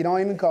come here. You don't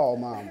even call,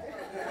 Mom.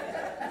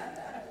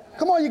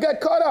 Come on, you got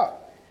caught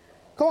up.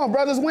 Come on,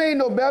 brothers, we ain't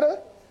no better.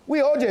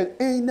 We all just,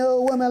 ain't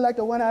no woman like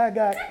the one I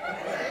got.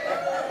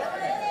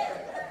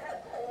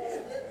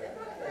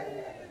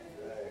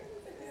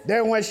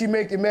 Then when she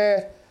make you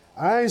mad,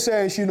 I ain't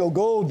saying she no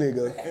gold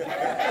digger.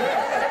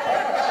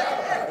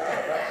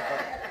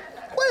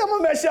 I'm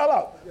gonna mess y'all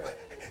up.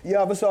 You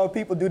ever saw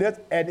people do this?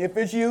 And if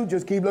it's you,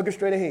 just keep looking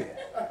straight ahead.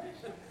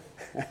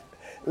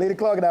 Lady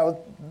Clark and I was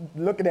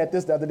looking at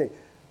this the other day.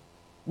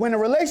 When a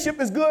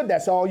relationship is good,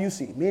 that's all you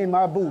see. Me and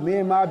my boo, me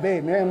and my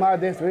babe, me and my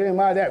this, me and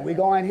my that. We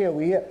going here,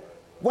 we here.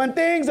 When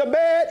things are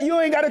bad, you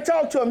ain't got to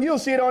talk to them. You'll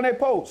see it on their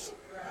posts.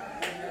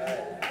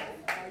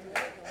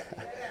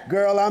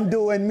 Girl, I'm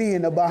doing me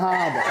in the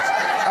Bahamas.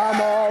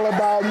 I'm all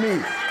about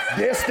me.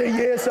 This the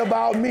year's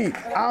about me.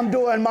 I'm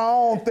doing my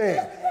own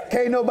thing.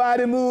 Can't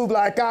nobody move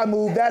like I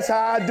move. That's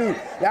how I do.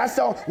 That's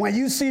all. When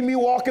you see me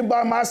walking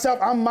by myself,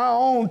 I'm my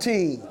own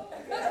team.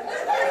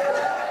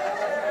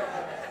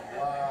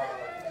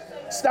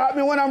 Stop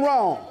me when I'm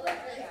wrong.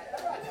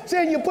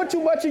 See, you put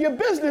too much of your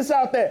business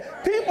out there.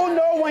 People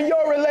know when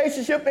your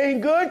relationship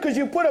ain't good because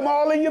you put them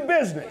all in your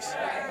business.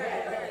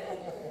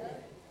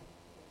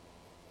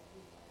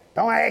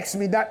 Don't ask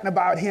me nothing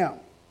about him.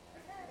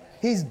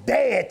 He's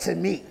dead to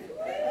me.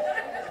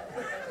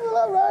 Well,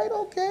 all right,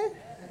 okay.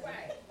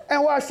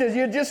 And watch this,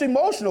 you're just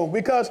emotional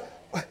because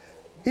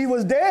he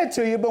was dead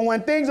to you, but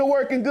when things are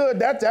working good,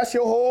 that's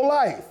your whole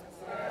life.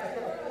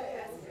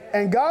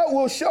 And God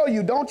will show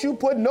you, don't you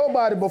put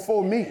nobody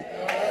before me.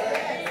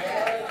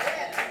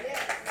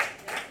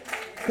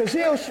 Because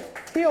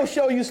he'll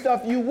show you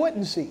stuff you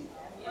wouldn't see.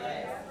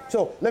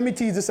 So let me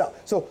tease this out.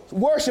 So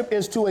worship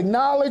is to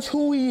acknowledge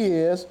who he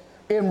is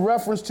in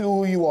reference to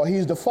who you are.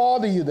 He's the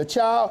Father, you're the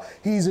child.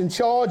 He's in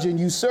charge and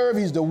you serve.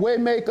 He's the way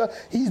maker.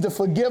 He's the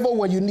forgiver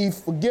when you need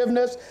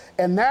forgiveness.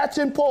 And that's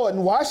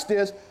important. Watch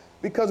this,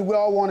 because we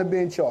all want to be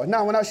in charge.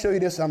 Now, when I show you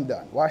this, I'm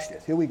done. Watch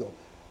this. Here we go.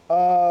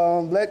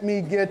 Let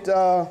me get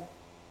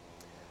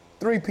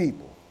 3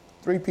 people.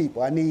 3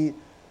 people. I need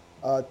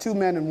 2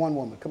 men and 1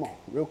 woman. Come on,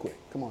 real quick.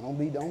 Come on,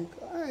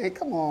 hey,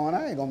 come on.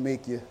 I ain't going to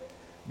make you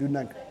do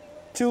nothing.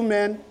 2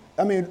 men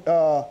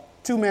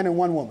and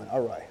 1 woman.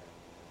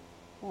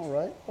 All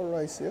right,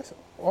 sis.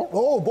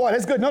 Oh, boy,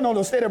 that's good.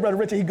 No, stay there, Brother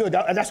Richard. He good.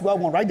 That's what I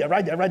want right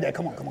there.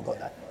 Come on, go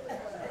down.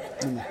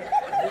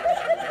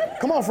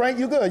 Come on, Frank,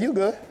 you good.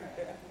 You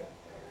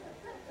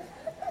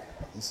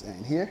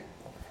stand here.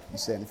 You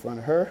stand in front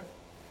of her.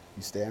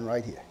 You stand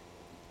right here.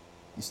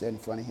 You stand in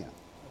front of him.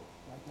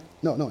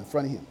 No, in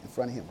front of him. In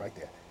front of him, right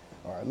there.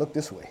 All right, look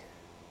this way.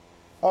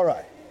 All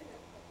right.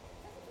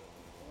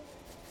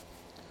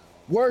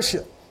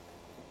 Worship.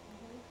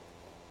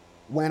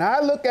 When I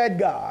look at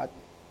God,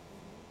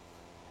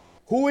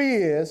 who he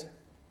is,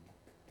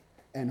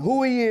 and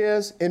who he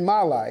is in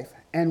my life,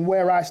 and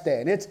where I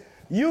stand. It's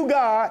you,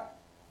 God,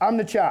 I'm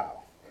the child.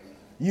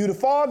 You the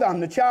father, I'm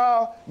the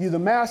child. You the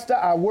master,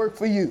 I work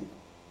for you.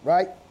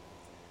 Right?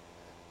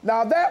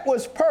 Now that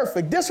was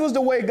perfect. This was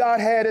the way God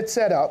had it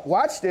set up.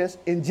 Watch this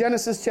in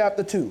Genesis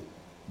chapter 2.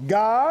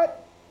 God,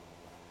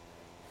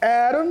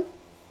 Adam,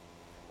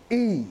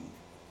 Eve.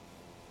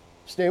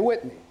 Stay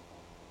with me.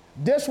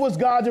 This was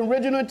God's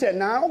original intent.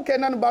 Now, I don't care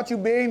nothing about you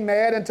being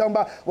mad and talking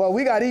about, well,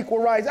 we got equal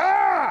rights.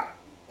 No,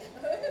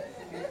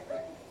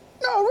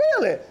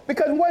 really.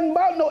 Because it wasn't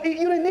about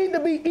you didn't need to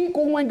be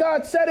equal when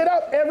God set it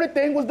up.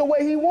 Everything was the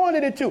way he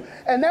wanted it to.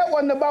 And that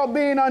wasn't about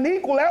being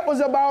unequal. That was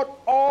about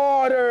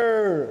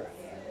order.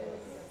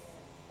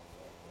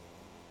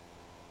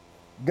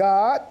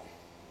 God,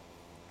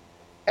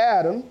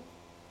 Adam,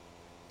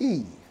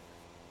 Eve.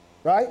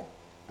 Right?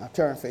 Now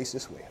turn and face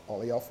this way.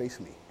 All of y'all face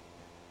me.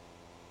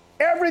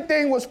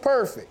 Everything was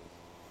perfect.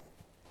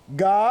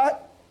 God,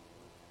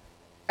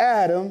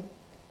 Adam,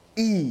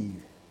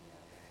 Eve.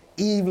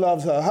 Eve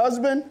loves her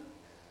husband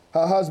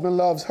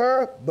loves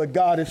her, but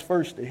God is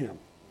first to him.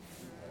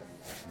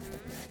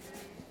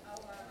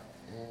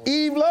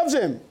 Eve loves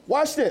him.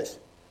 Watch this.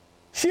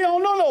 She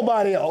don't know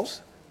nobody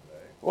else,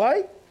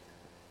 right?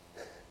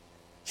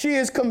 She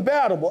is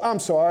compatible. I'm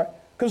sorry,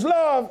 because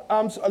love,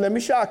 let me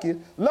shock you,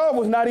 love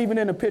was not even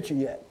in the picture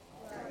yet.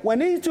 When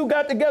these two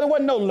got together,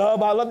 wasn't no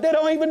love, I love. They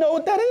don't even know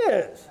what that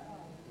is.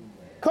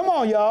 Come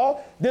on,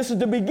 y'all. This is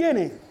the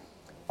beginning.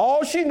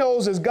 All she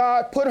knows is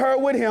God put her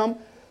with him,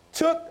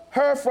 took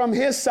her from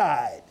his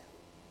side.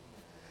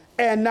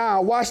 And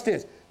now, watch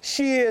this.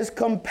 She is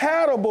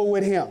compatible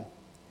with him.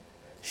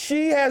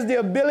 She has the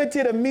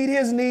ability to meet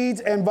his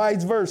needs and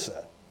vice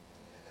versa.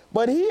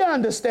 But he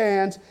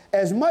understands,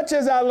 as much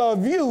as I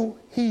love you,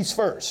 he's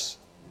first.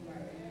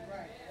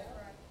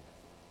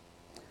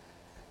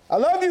 I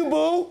love you,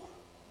 boo.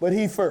 But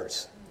he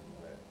first.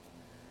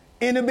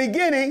 In the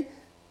beginning,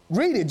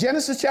 read it.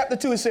 Genesis chapter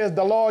 2, it says,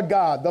 the Lord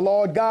God, the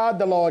Lord God,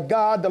 the Lord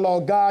God, the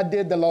Lord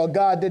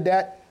God did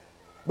that.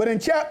 But in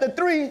chapter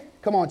 3,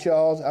 come on,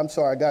 Charles. I'm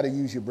sorry, I got to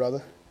use you,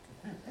 brother.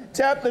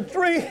 Chapter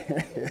 3.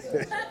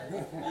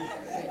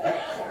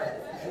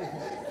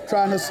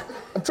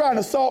 I'm trying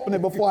to soften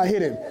it before I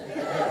hit him.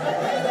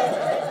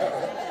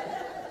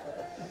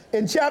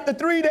 In chapter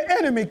 3, the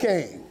enemy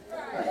came.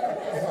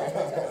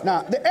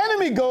 Now, the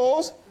enemy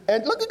goes,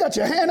 and look, you got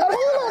your hand out here.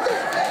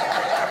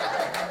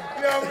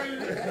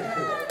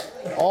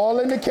 All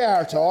in the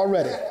character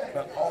already.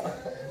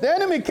 The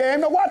enemy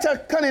came. Now watch how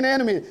cunning the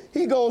enemy is.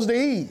 He goes to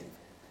Eve.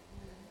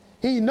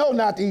 He know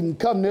not to even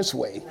come this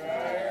way.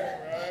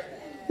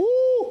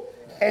 Woo.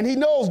 And he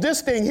knows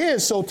this thing here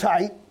is so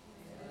tight.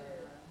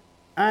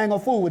 I ain't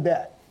gonna fool with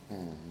that.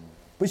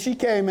 But she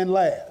came in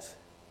last.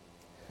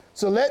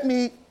 So let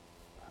me,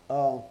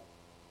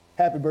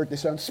 happy birthday,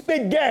 son,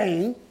 spit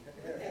game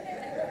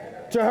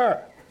to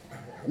her.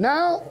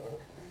 Now,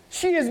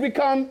 she has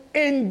become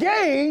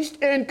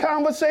engaged in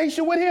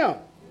conversation with him.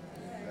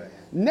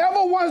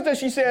 Never once does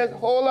she say,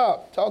 hold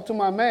up, talk to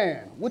my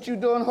man. What you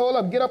doing? Hold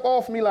up, get up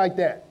off me like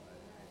that.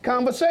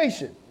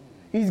 Conversation.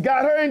 He's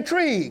got her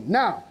intrigued.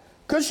 Now,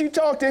 because she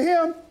talked to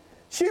him,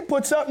 she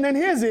put something in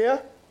his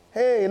ear.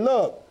 Hey,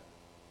 look,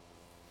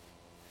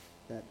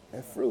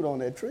 that fruit on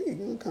that tree,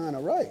 you're kind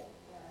of right.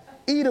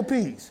 Eat a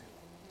piece.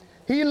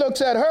 He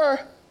looks at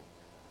her.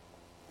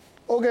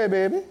 Okay,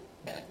 baby.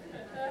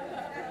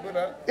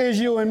 Is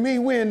you and me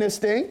win this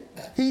thing.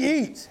 He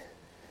eats.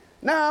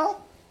 Now,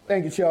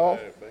 thank you, Charles.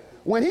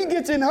 When he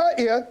gets in her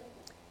ear,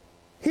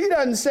 he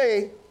doesn't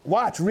say,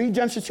 watch, read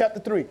Genesis chapter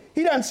 3.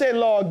 He doesn't say,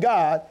 Lord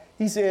God.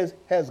 He says,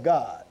 has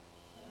God.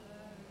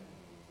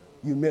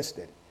 You missed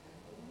it.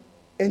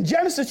 In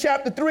Genesis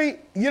chapter 3,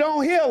 you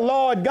don't hear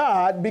Lord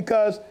God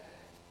because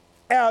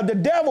the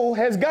devil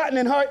has gotten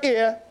in her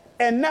ear,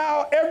 and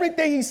now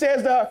everything he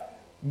says to her,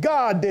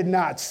 God did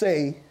not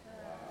say.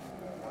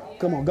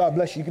 Come on, God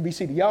bless you. You can be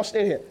seated. Y'all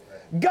stay here.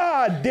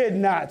 God did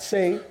not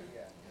say.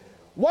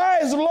 Why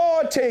is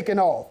Lord taking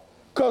off?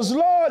 Because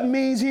Lord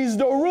means he's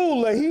the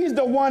ruler. He's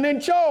the one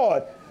in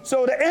charge.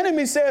 So the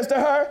enemy says to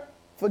her,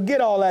 forget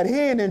all that. He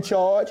ain't in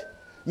charge.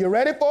 You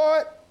ready for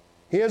it?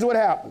 Here's what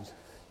happens.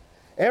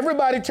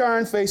 Everybody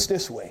turn, face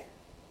this way.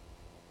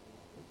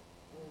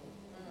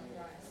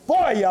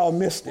 Boy, y'all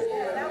missed it.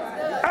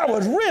 I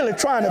was really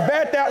trying to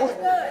bat that one.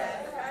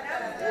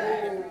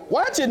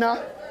 Watch it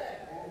now.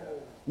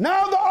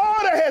 Now the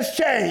order has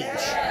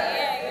changed.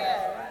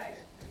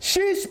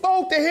 She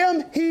spoke to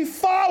him. He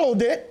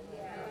followed it.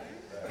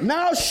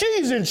 Now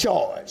she's in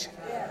charge.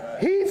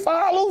 He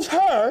follows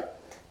her.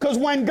 Because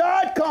when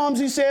God comes,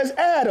 he says,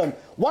 Adam,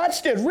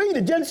 watch this, read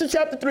it, Genesis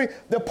chapter 3,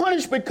 the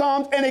punishment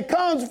comes, and it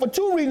comes for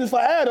two reasons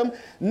for Adam,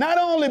 not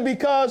only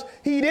because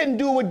he didn't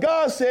do what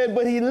God said,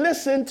 but he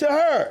listened to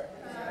her.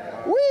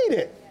 Read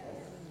it.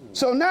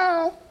 So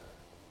now,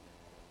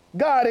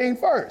 God ain't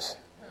first.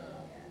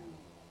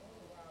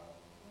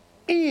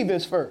 Eve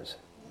is first.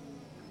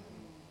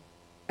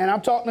 And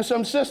I'm talking to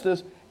some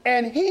sisters,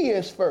 and he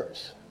is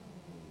first.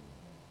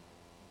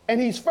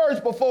 And he's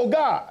first before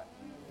God.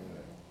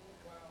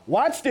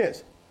 Watch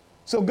this.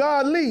 So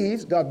God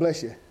leaves. God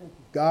bless you.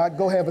 God,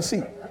 go have a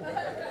seat.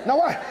 Now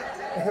what?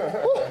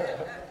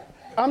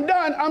 I'm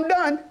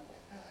done.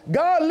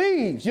 God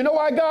leaves. You know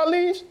why God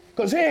leaves?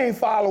 Because he ain't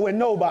following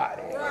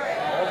nobody.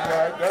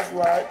 That's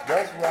right.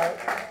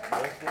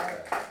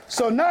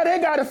 So now they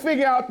got to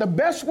figure out the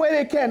best way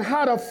they can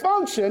how to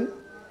function,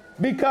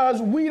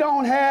 because we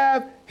don't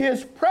have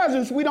his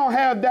presence. We don't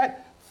have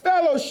that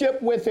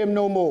fellowship with him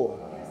no more.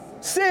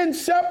 Sin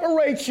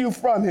separates you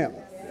from him.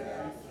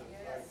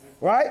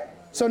 Right?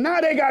 So now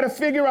they got to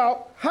figure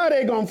out how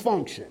they're going to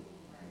function.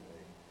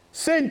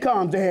 Sin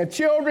comes. They have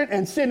children,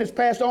 and sin is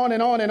passed on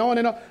and on and on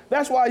and on.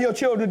 That's why your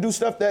children do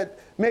stuff that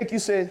make you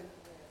say,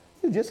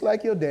 you're just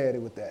like your daddy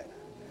with that.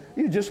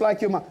 You're just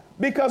like your mom.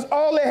 Because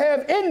all they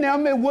have in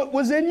them is what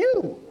was in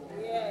you.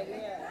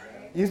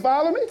 You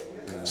follow me?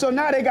 So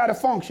now they got to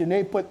function.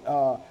 They put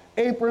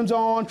aprons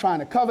on, trying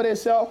to cover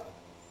themselves.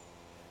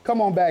 Come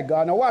on back,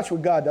 God. Now watch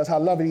what God does, how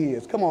loving he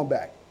is. Come on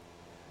back.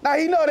 Now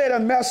he know they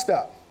done messed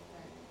up.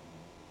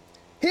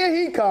 Here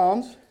he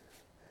comes,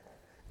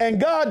 and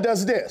God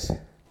does this.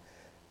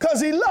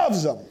 Because he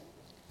loves them.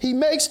 He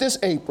makes this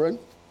apron.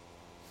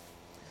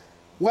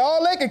 Well,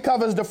 all they can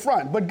cover is the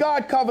front, but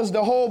God covers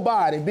the whole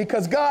body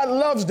because God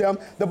loves them.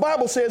 The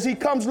Bible says he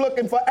comes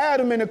looking for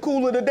Adam in the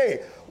cool of the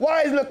day.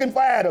 Why is he looking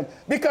for Adam?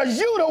 Because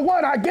you're the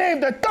one I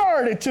gave the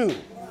authority to.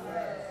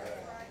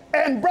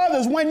 And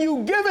brothers, when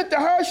you give it to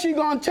her, she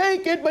gonna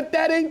take it, but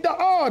that ain't the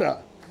order.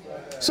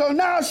 So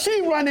now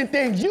she running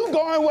things. You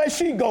going where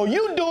she go.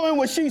 You doing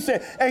what she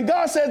said. And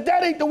God says,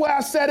 that ain't the way I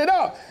set it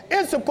up.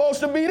 It's supposed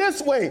to be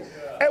this way.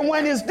 And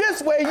when it's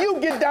this way, you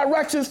get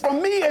directions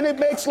from me, and it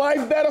makes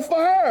life better for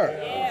her.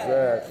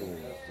 Exactly.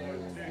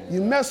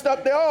 You messed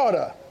up the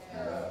order.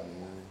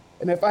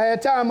 And if I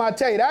had time, I'd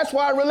tell you, that's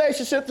why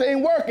relationships ain't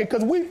working,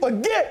 because we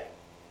forget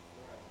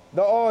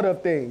the order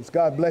of things.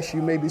 God bless you.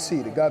 You may be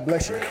seated. God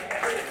bless you.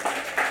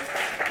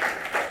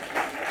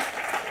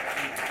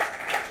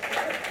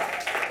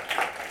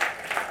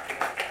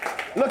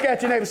 Look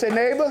at your neighbor. Say,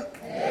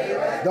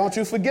 neighbor, don't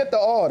you forget the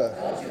order.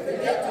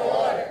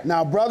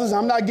 Now, brothers,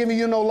 I'm not giving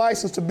you no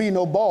license to be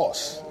no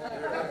boss.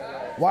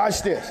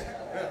 Watch this.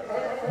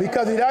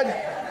 Because he doesn't.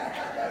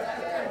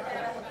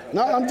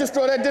 No, I'm just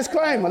throwing that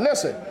disclaimer.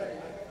 Listen.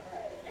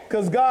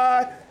 Because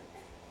God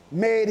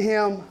made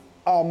him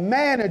a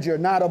manager,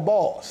 not a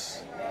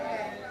boss.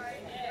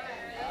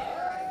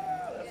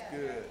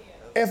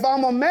 If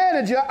I'm a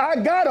manager, I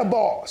got a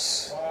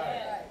boss.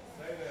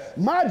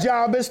 My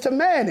job is to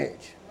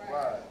manage.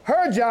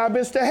 Her job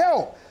is to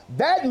help.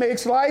 That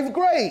makes life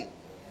great.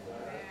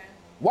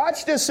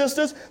 Watch this,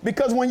 sisters,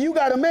 because when you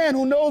got a man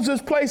who knows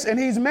his place and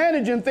he's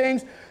managing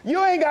things,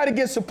 you ain't got to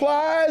get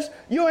supplies.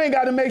 You ain't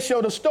got to make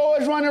sure the store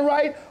is running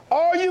right.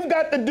 All you've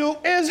got to do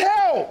is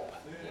help.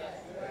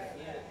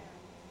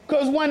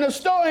 Because when the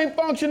store ain't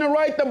functioning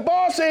right, the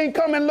boss ain't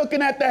coming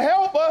looking at the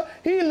helper.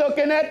 He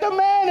looking at the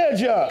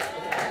manager.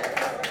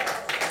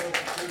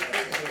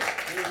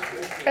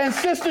 And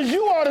sisters,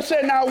 you ought to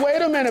say, now,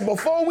 wait a minute.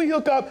 Before we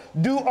hook up,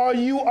 are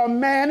you a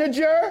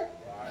manager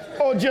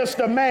or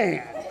just a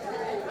man?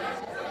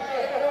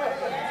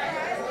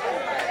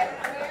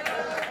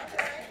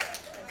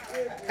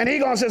 And he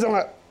going to say something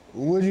like,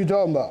 what are you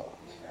talking about?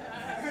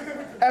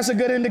 That's a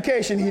good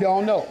indication he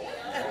don't know.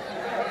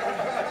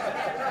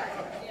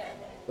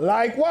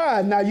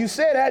 Likewise, now you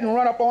say that and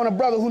run up on a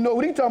brother who know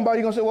what he talking about,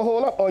 you're going to say, well,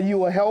 hold up. Are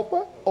you a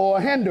helper or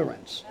a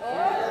hindrance?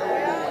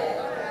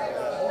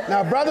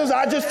 Now, brothers,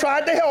 I just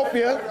tried to help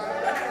you.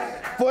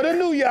 For the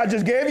new year, I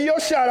just gave you your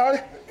shout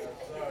out.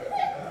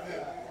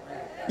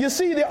 You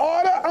see the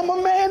order? I'm a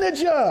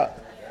manager.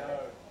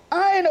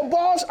 I ain't a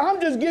boss.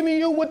 I'm just giving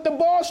you what the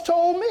boss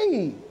told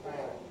me.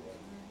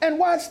 And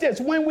watch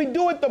this. When we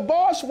do it the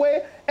boss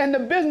way and the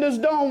business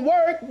don't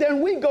work, then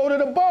we go to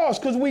the boss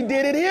because we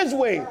did it his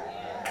way.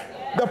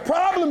 The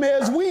problem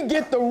is we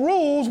get the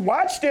rules,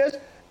 watch this,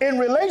 in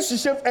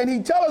relationships, and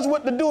he tell us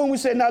what to do, and we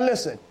say, now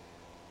listen,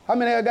 how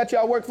many I got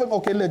y'all work for?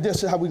 Okay, look,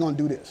 this is how we going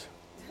to do this.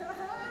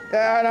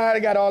 I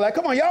got all that.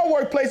 Come on, y'all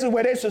work places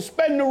where they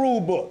suspend the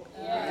rule book.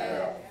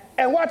 Yeah.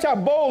 And watch how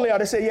bold they are.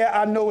 They say, yeah,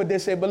 I know what they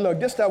say, but look,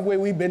 this is the way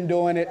we've been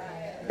doing it.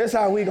 This is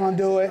how we going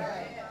to do it.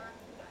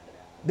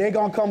 They're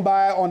going to come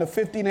by on the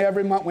 15th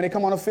every month. When they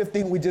come on the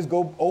 15th, we just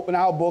go open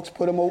our books,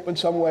 put them open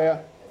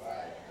somewhere.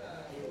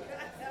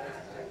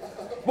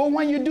 But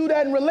when you do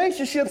that in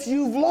relationships,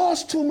 you've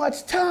lost too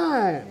much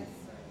time.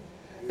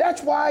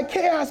 That's why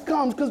chaos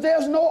comes, because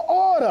there's no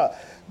order.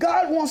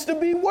 God wants to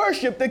be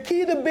worshiped. The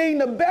key to being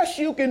the best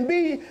you can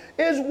be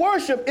is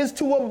worship, is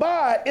to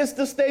abide, is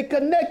to stay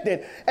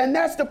connected. And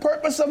that's the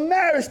purpose of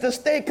marriage, to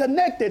stay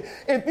connected.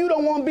 If you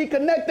don't want to be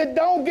connected,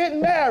 don't get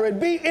married.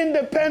 Be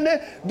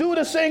independent. Do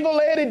the single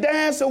lady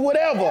dance or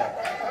whatever.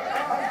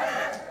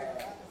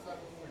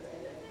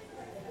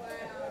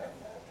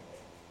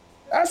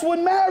 That's what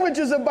marriage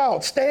is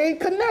about, staying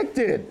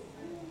connected.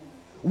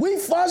 We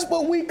fuss,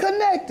 but we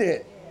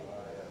connected.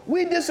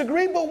 We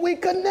disagree, but we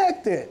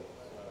connected.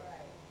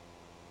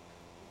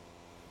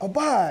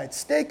 Abide,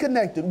 stay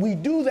connected. We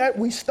do that,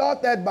 we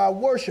start that by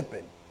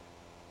worshiping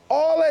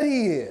all that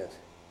he is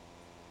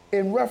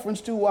in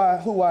reference to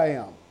who I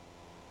am.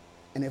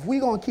 And if we're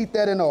going to keep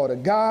that in order,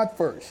 God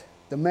first,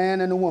 the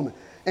man and the woman.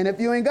 And if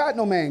you ain't got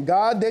no man,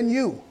 God, then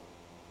you.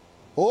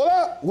 Hold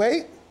up,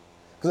 wait,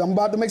 because I'm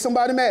about to make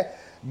somebody mad.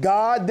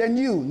 God, then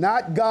you,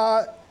 not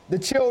God, the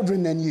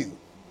children, then you.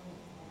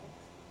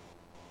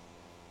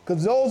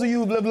 Because those of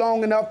you who live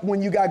long enough,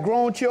 when you got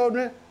grown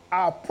children,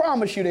 I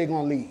promise you they're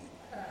going to leave.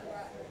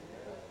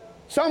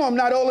 Some of them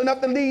not old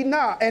enough to lead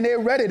now, and they're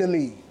ready to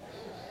lead.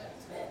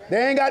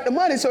 They ain't got the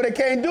money, so they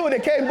can't do it. They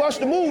can't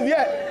bust the move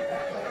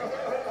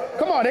yet.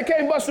 Come on, they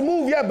can't bust the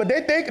move yet, but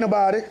they're thinking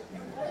about it.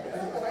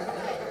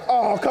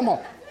 Oh, come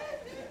on.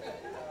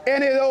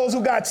 Any of those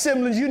who got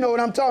siblings, you know what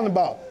I'm talking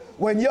about.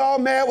 When y'all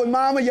mad with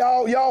mama,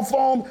 y'all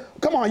form,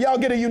 come on, y'all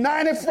get a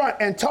united front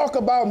and talk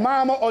about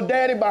mama or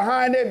daddy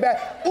behind their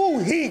back. Ooh,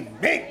 he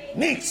make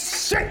me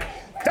sick.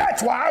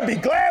 That's why I be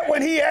glad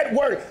when he at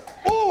work.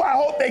 Ooh, I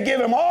hope they give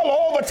him all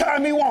the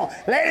overtime he wants.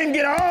 Let him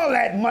get all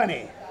that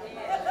money.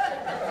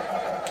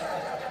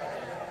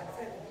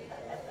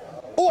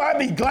 Ooh, I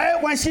be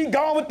glad when she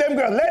gone with them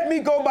girls. Let me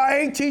go by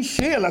Auntie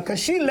Sheila, because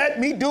she let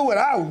me do what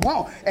I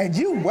want. And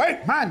you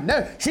work my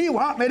nerve. She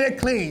want me to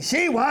clean.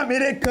 She want me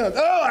to cook.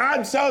 Oh,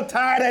 I'm so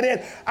tired of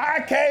this.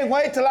 I can't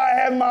wait till I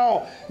have my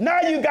own.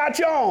 Now you got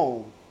your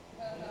own.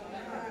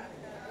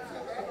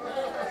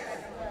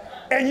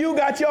 And you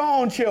got your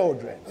own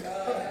children.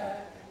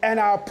 And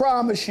I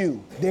promise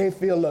you, they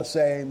feel the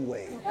same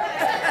way.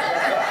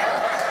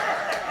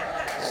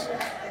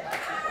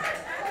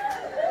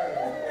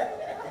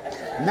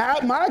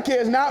 Not my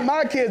kids,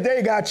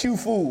 they got you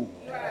fooled.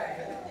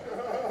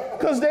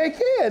 Because they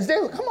kids,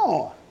 come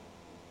on.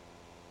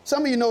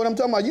 Some of you know what I'm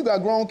talking about. You got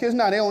grown kids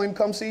now, they don't even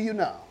come see you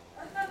now.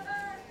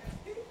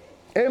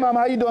 Hey, mama,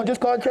 how you doing? Just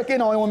call and check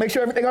in on you. Want to make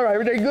sure everything all right.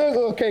 Everything good?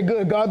 Okay,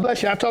 good. God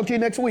bless you. I'll talk to you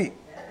next week.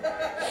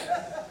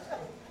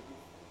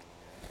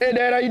 Hey,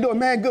 Dad, how you doing?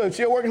 Man, good.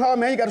 So you're working hard,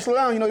 man. You got to slow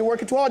down. You know, you're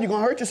working too hard. You're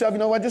going to hurt yourself. You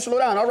know what? Just slow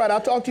down. All right,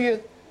 I'll talk to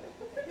you.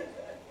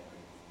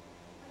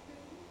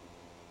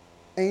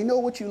 And you know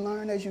what you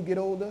learn as you get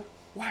older?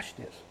 Watch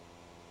this.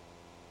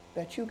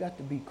 That you got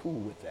to be cool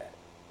with that.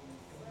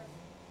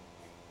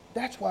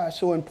 That's why it's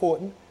so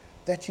important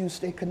that you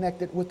stay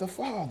connected with the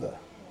Father.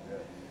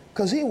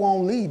 Because he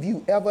won't leave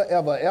you ever,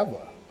 ever,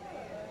 ever.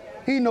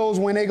 He knows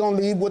when they're going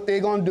to leave, what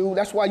they're going to do.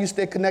 That's why you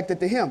stay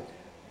connected to him.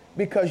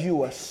 Because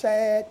you're a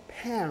sad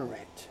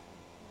parent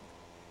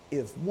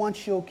if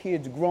once your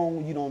kid's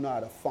grown, you don't know how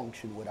to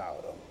function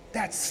without them.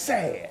 That's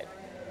sad.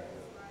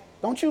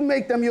 Don't you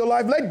make them your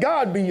life. Let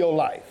God be your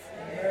life.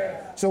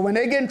 So when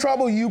they get in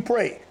trouble, you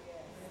pray.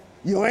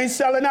 You ain't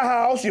selling a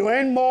house. You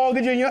ain't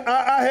mortgaging your,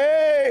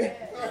 hey.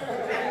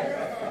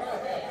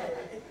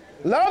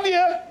 Love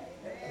you.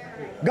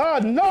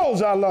 God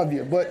knows I love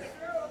you, but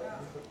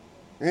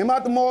ain't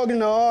about the mortgage.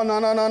 No.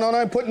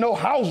 Ain't putting no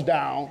house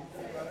down.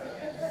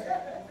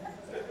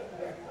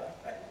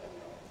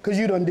 Because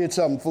you done did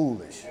something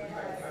foolish.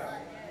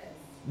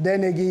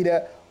 Then they give you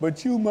that,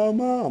 but you my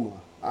mama.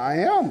 I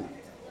am.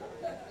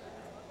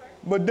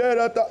 But Dad,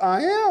 I thought,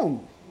 I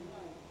am.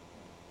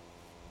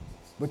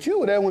 But you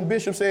were there when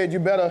Bishop said you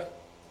better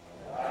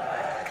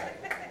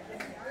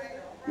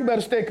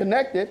stay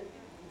connected.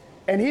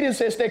 And he didn't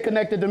say stay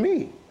connected to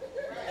me.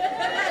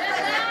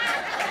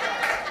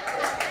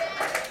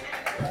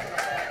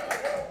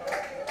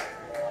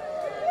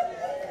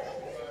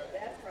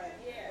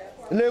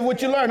 Live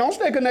what you learn. Don't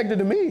stay connected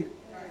to me.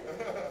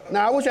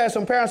 Now, I wish I had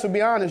some parents would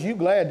be honest. You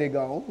glad they're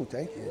gone. Oh,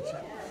 thank you.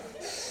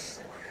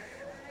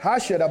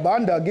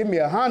 Hashirabanda, give me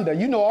a Honda.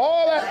 You know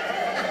all that.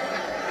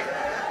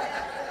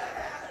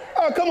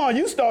 Oh, come on,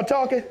 you start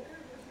talking.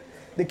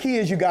 The key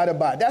is you got to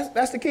abide.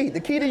 That's the key. The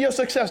key to your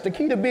success, the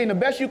key to being the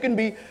best you can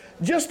be,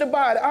 just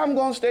abide. I'm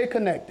going to stay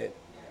connected.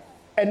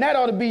 And that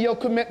ought to be your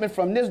commitment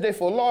from this day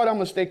forward. Lord, I'm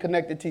going to stay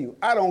connected to you.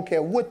 I don't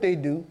care what they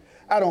do.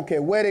 I don't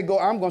care where they go.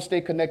 I'm going to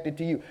stay connected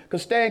to you.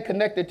 Because staying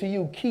connected to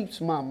you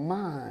keeps my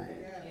mind.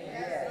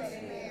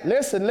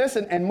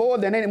 Listen, and more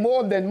than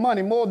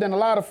money, more than a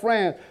lot of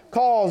friends,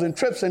 calls and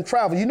trips and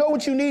travel. You know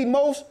what you need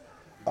most?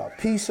 A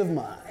peace of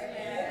mind.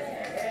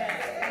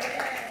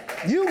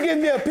 You give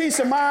me a peace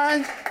of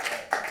mind,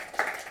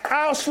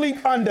 I'll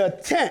sleep under a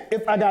tent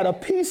if I got a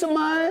peace of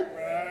mind.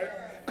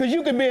 Because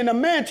you can be in a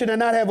mansion and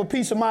not have a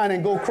peace of mind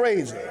and go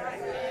crazy.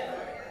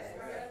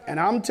 And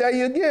I'm telling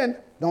you again,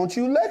 Don't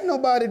you let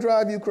nobody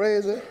drive you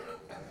crazy.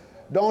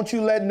 Don't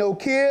you let no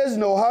kids,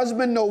 no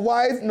husband, no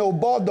wife, no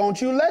boss, don't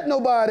you let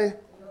nobody.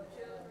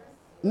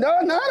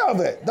 No, none of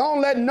it. Don't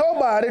let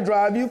nobody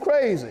drive you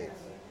crazy.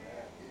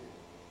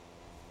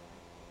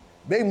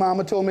 Big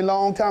Mama told me a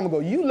long time ago,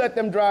 you let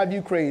them drive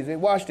you crazy.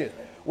 Watch this.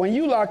 When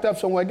you locked up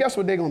somewhere, guess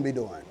what they're going to be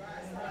doing?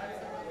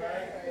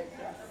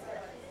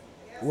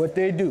 What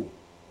they do.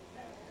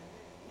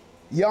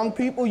 Young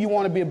people, you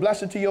want to be a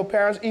blessing to your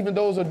parents, even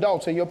those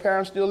adults, and your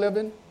parents still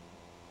living?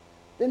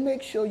 Then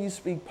make sure you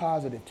speak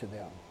positive to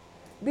them.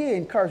 Be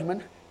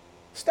encouragement.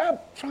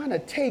 Stop trying to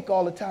take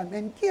all the time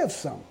and give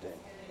something.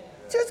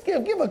 Just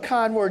give a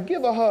kind word,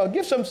 give a hug,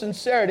 give some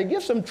sincerity,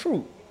 give some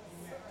truth.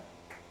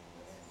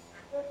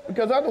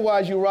 Because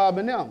otherwise you're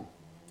robbing them.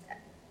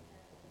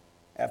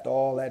 After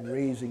all that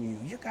raising you,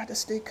 you got to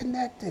stay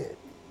connected.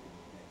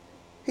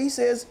 He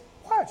says,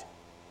 watch.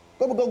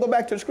 Go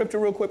back to the scripture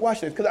real quick.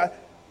 Watch this, because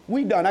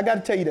we done. I got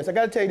to tell you this. I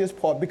got to tell you this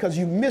part because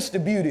you missed the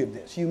beauty of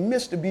this. You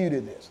missed the beauty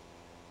of this.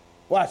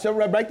 Watch. So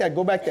right there.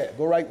 Go back there.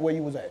 Go right where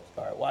you was at.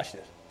 All right. Watch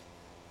this.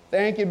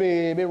 Thank you,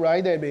 baby.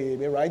 Right there,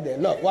 baby. Right there.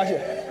 Look. Watch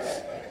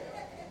it.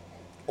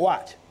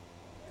 Watch.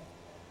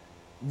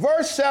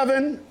 Verse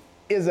 7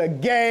 is a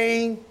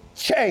game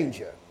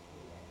changer.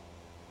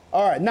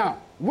 All right. Now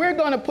we're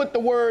going to put the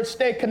word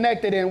 "stay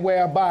connected" in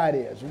where abide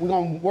is. We're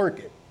going to work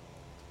it.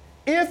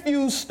 If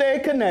you stay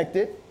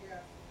connected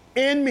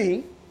in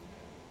me,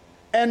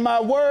 and my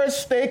words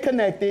stay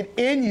connected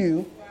in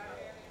you,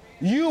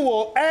 you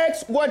will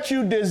ask what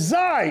you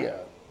desire,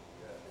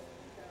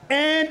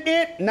 and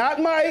it,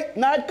 not might,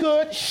 not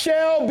could,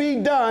 shall be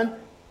done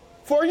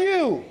for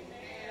you.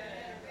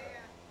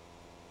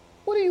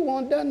 What do you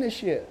want done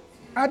this year?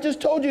 I just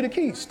told you the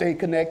key. Stay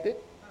connected.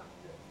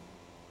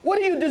 What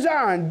are you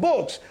desiring?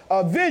 Books,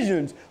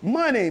 visions,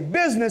 money,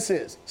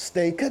 businesses.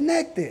 Stay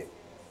connected.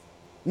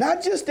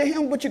 Not just to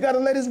him, but you got to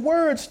let his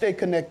word stay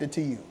connected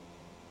to you.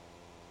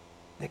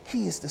 The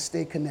key is to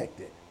stay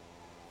connected.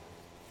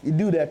 You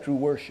do that through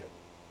worship.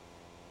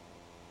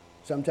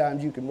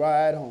 Sometimes you can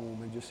ride home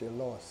and just say,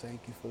 Lord,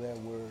 thank you for that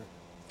word.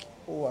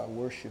 Oh, I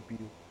worship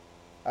you.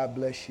 I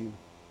bless you.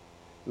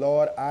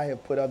 Lord, I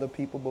have put other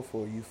people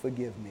before you.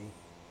 Forgive me.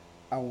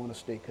 I want to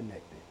stay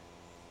connected.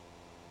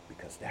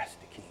 Because that's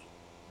the key.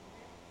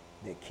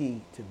 The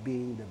key to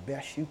being the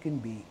best you can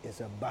be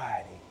is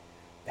abiding.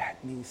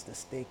 That means to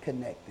stay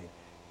connected.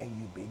 And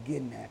you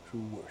begin that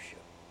through worship.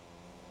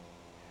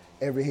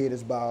 Every head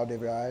is bowed,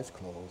 every eye is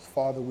closed.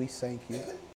 Father, we thank you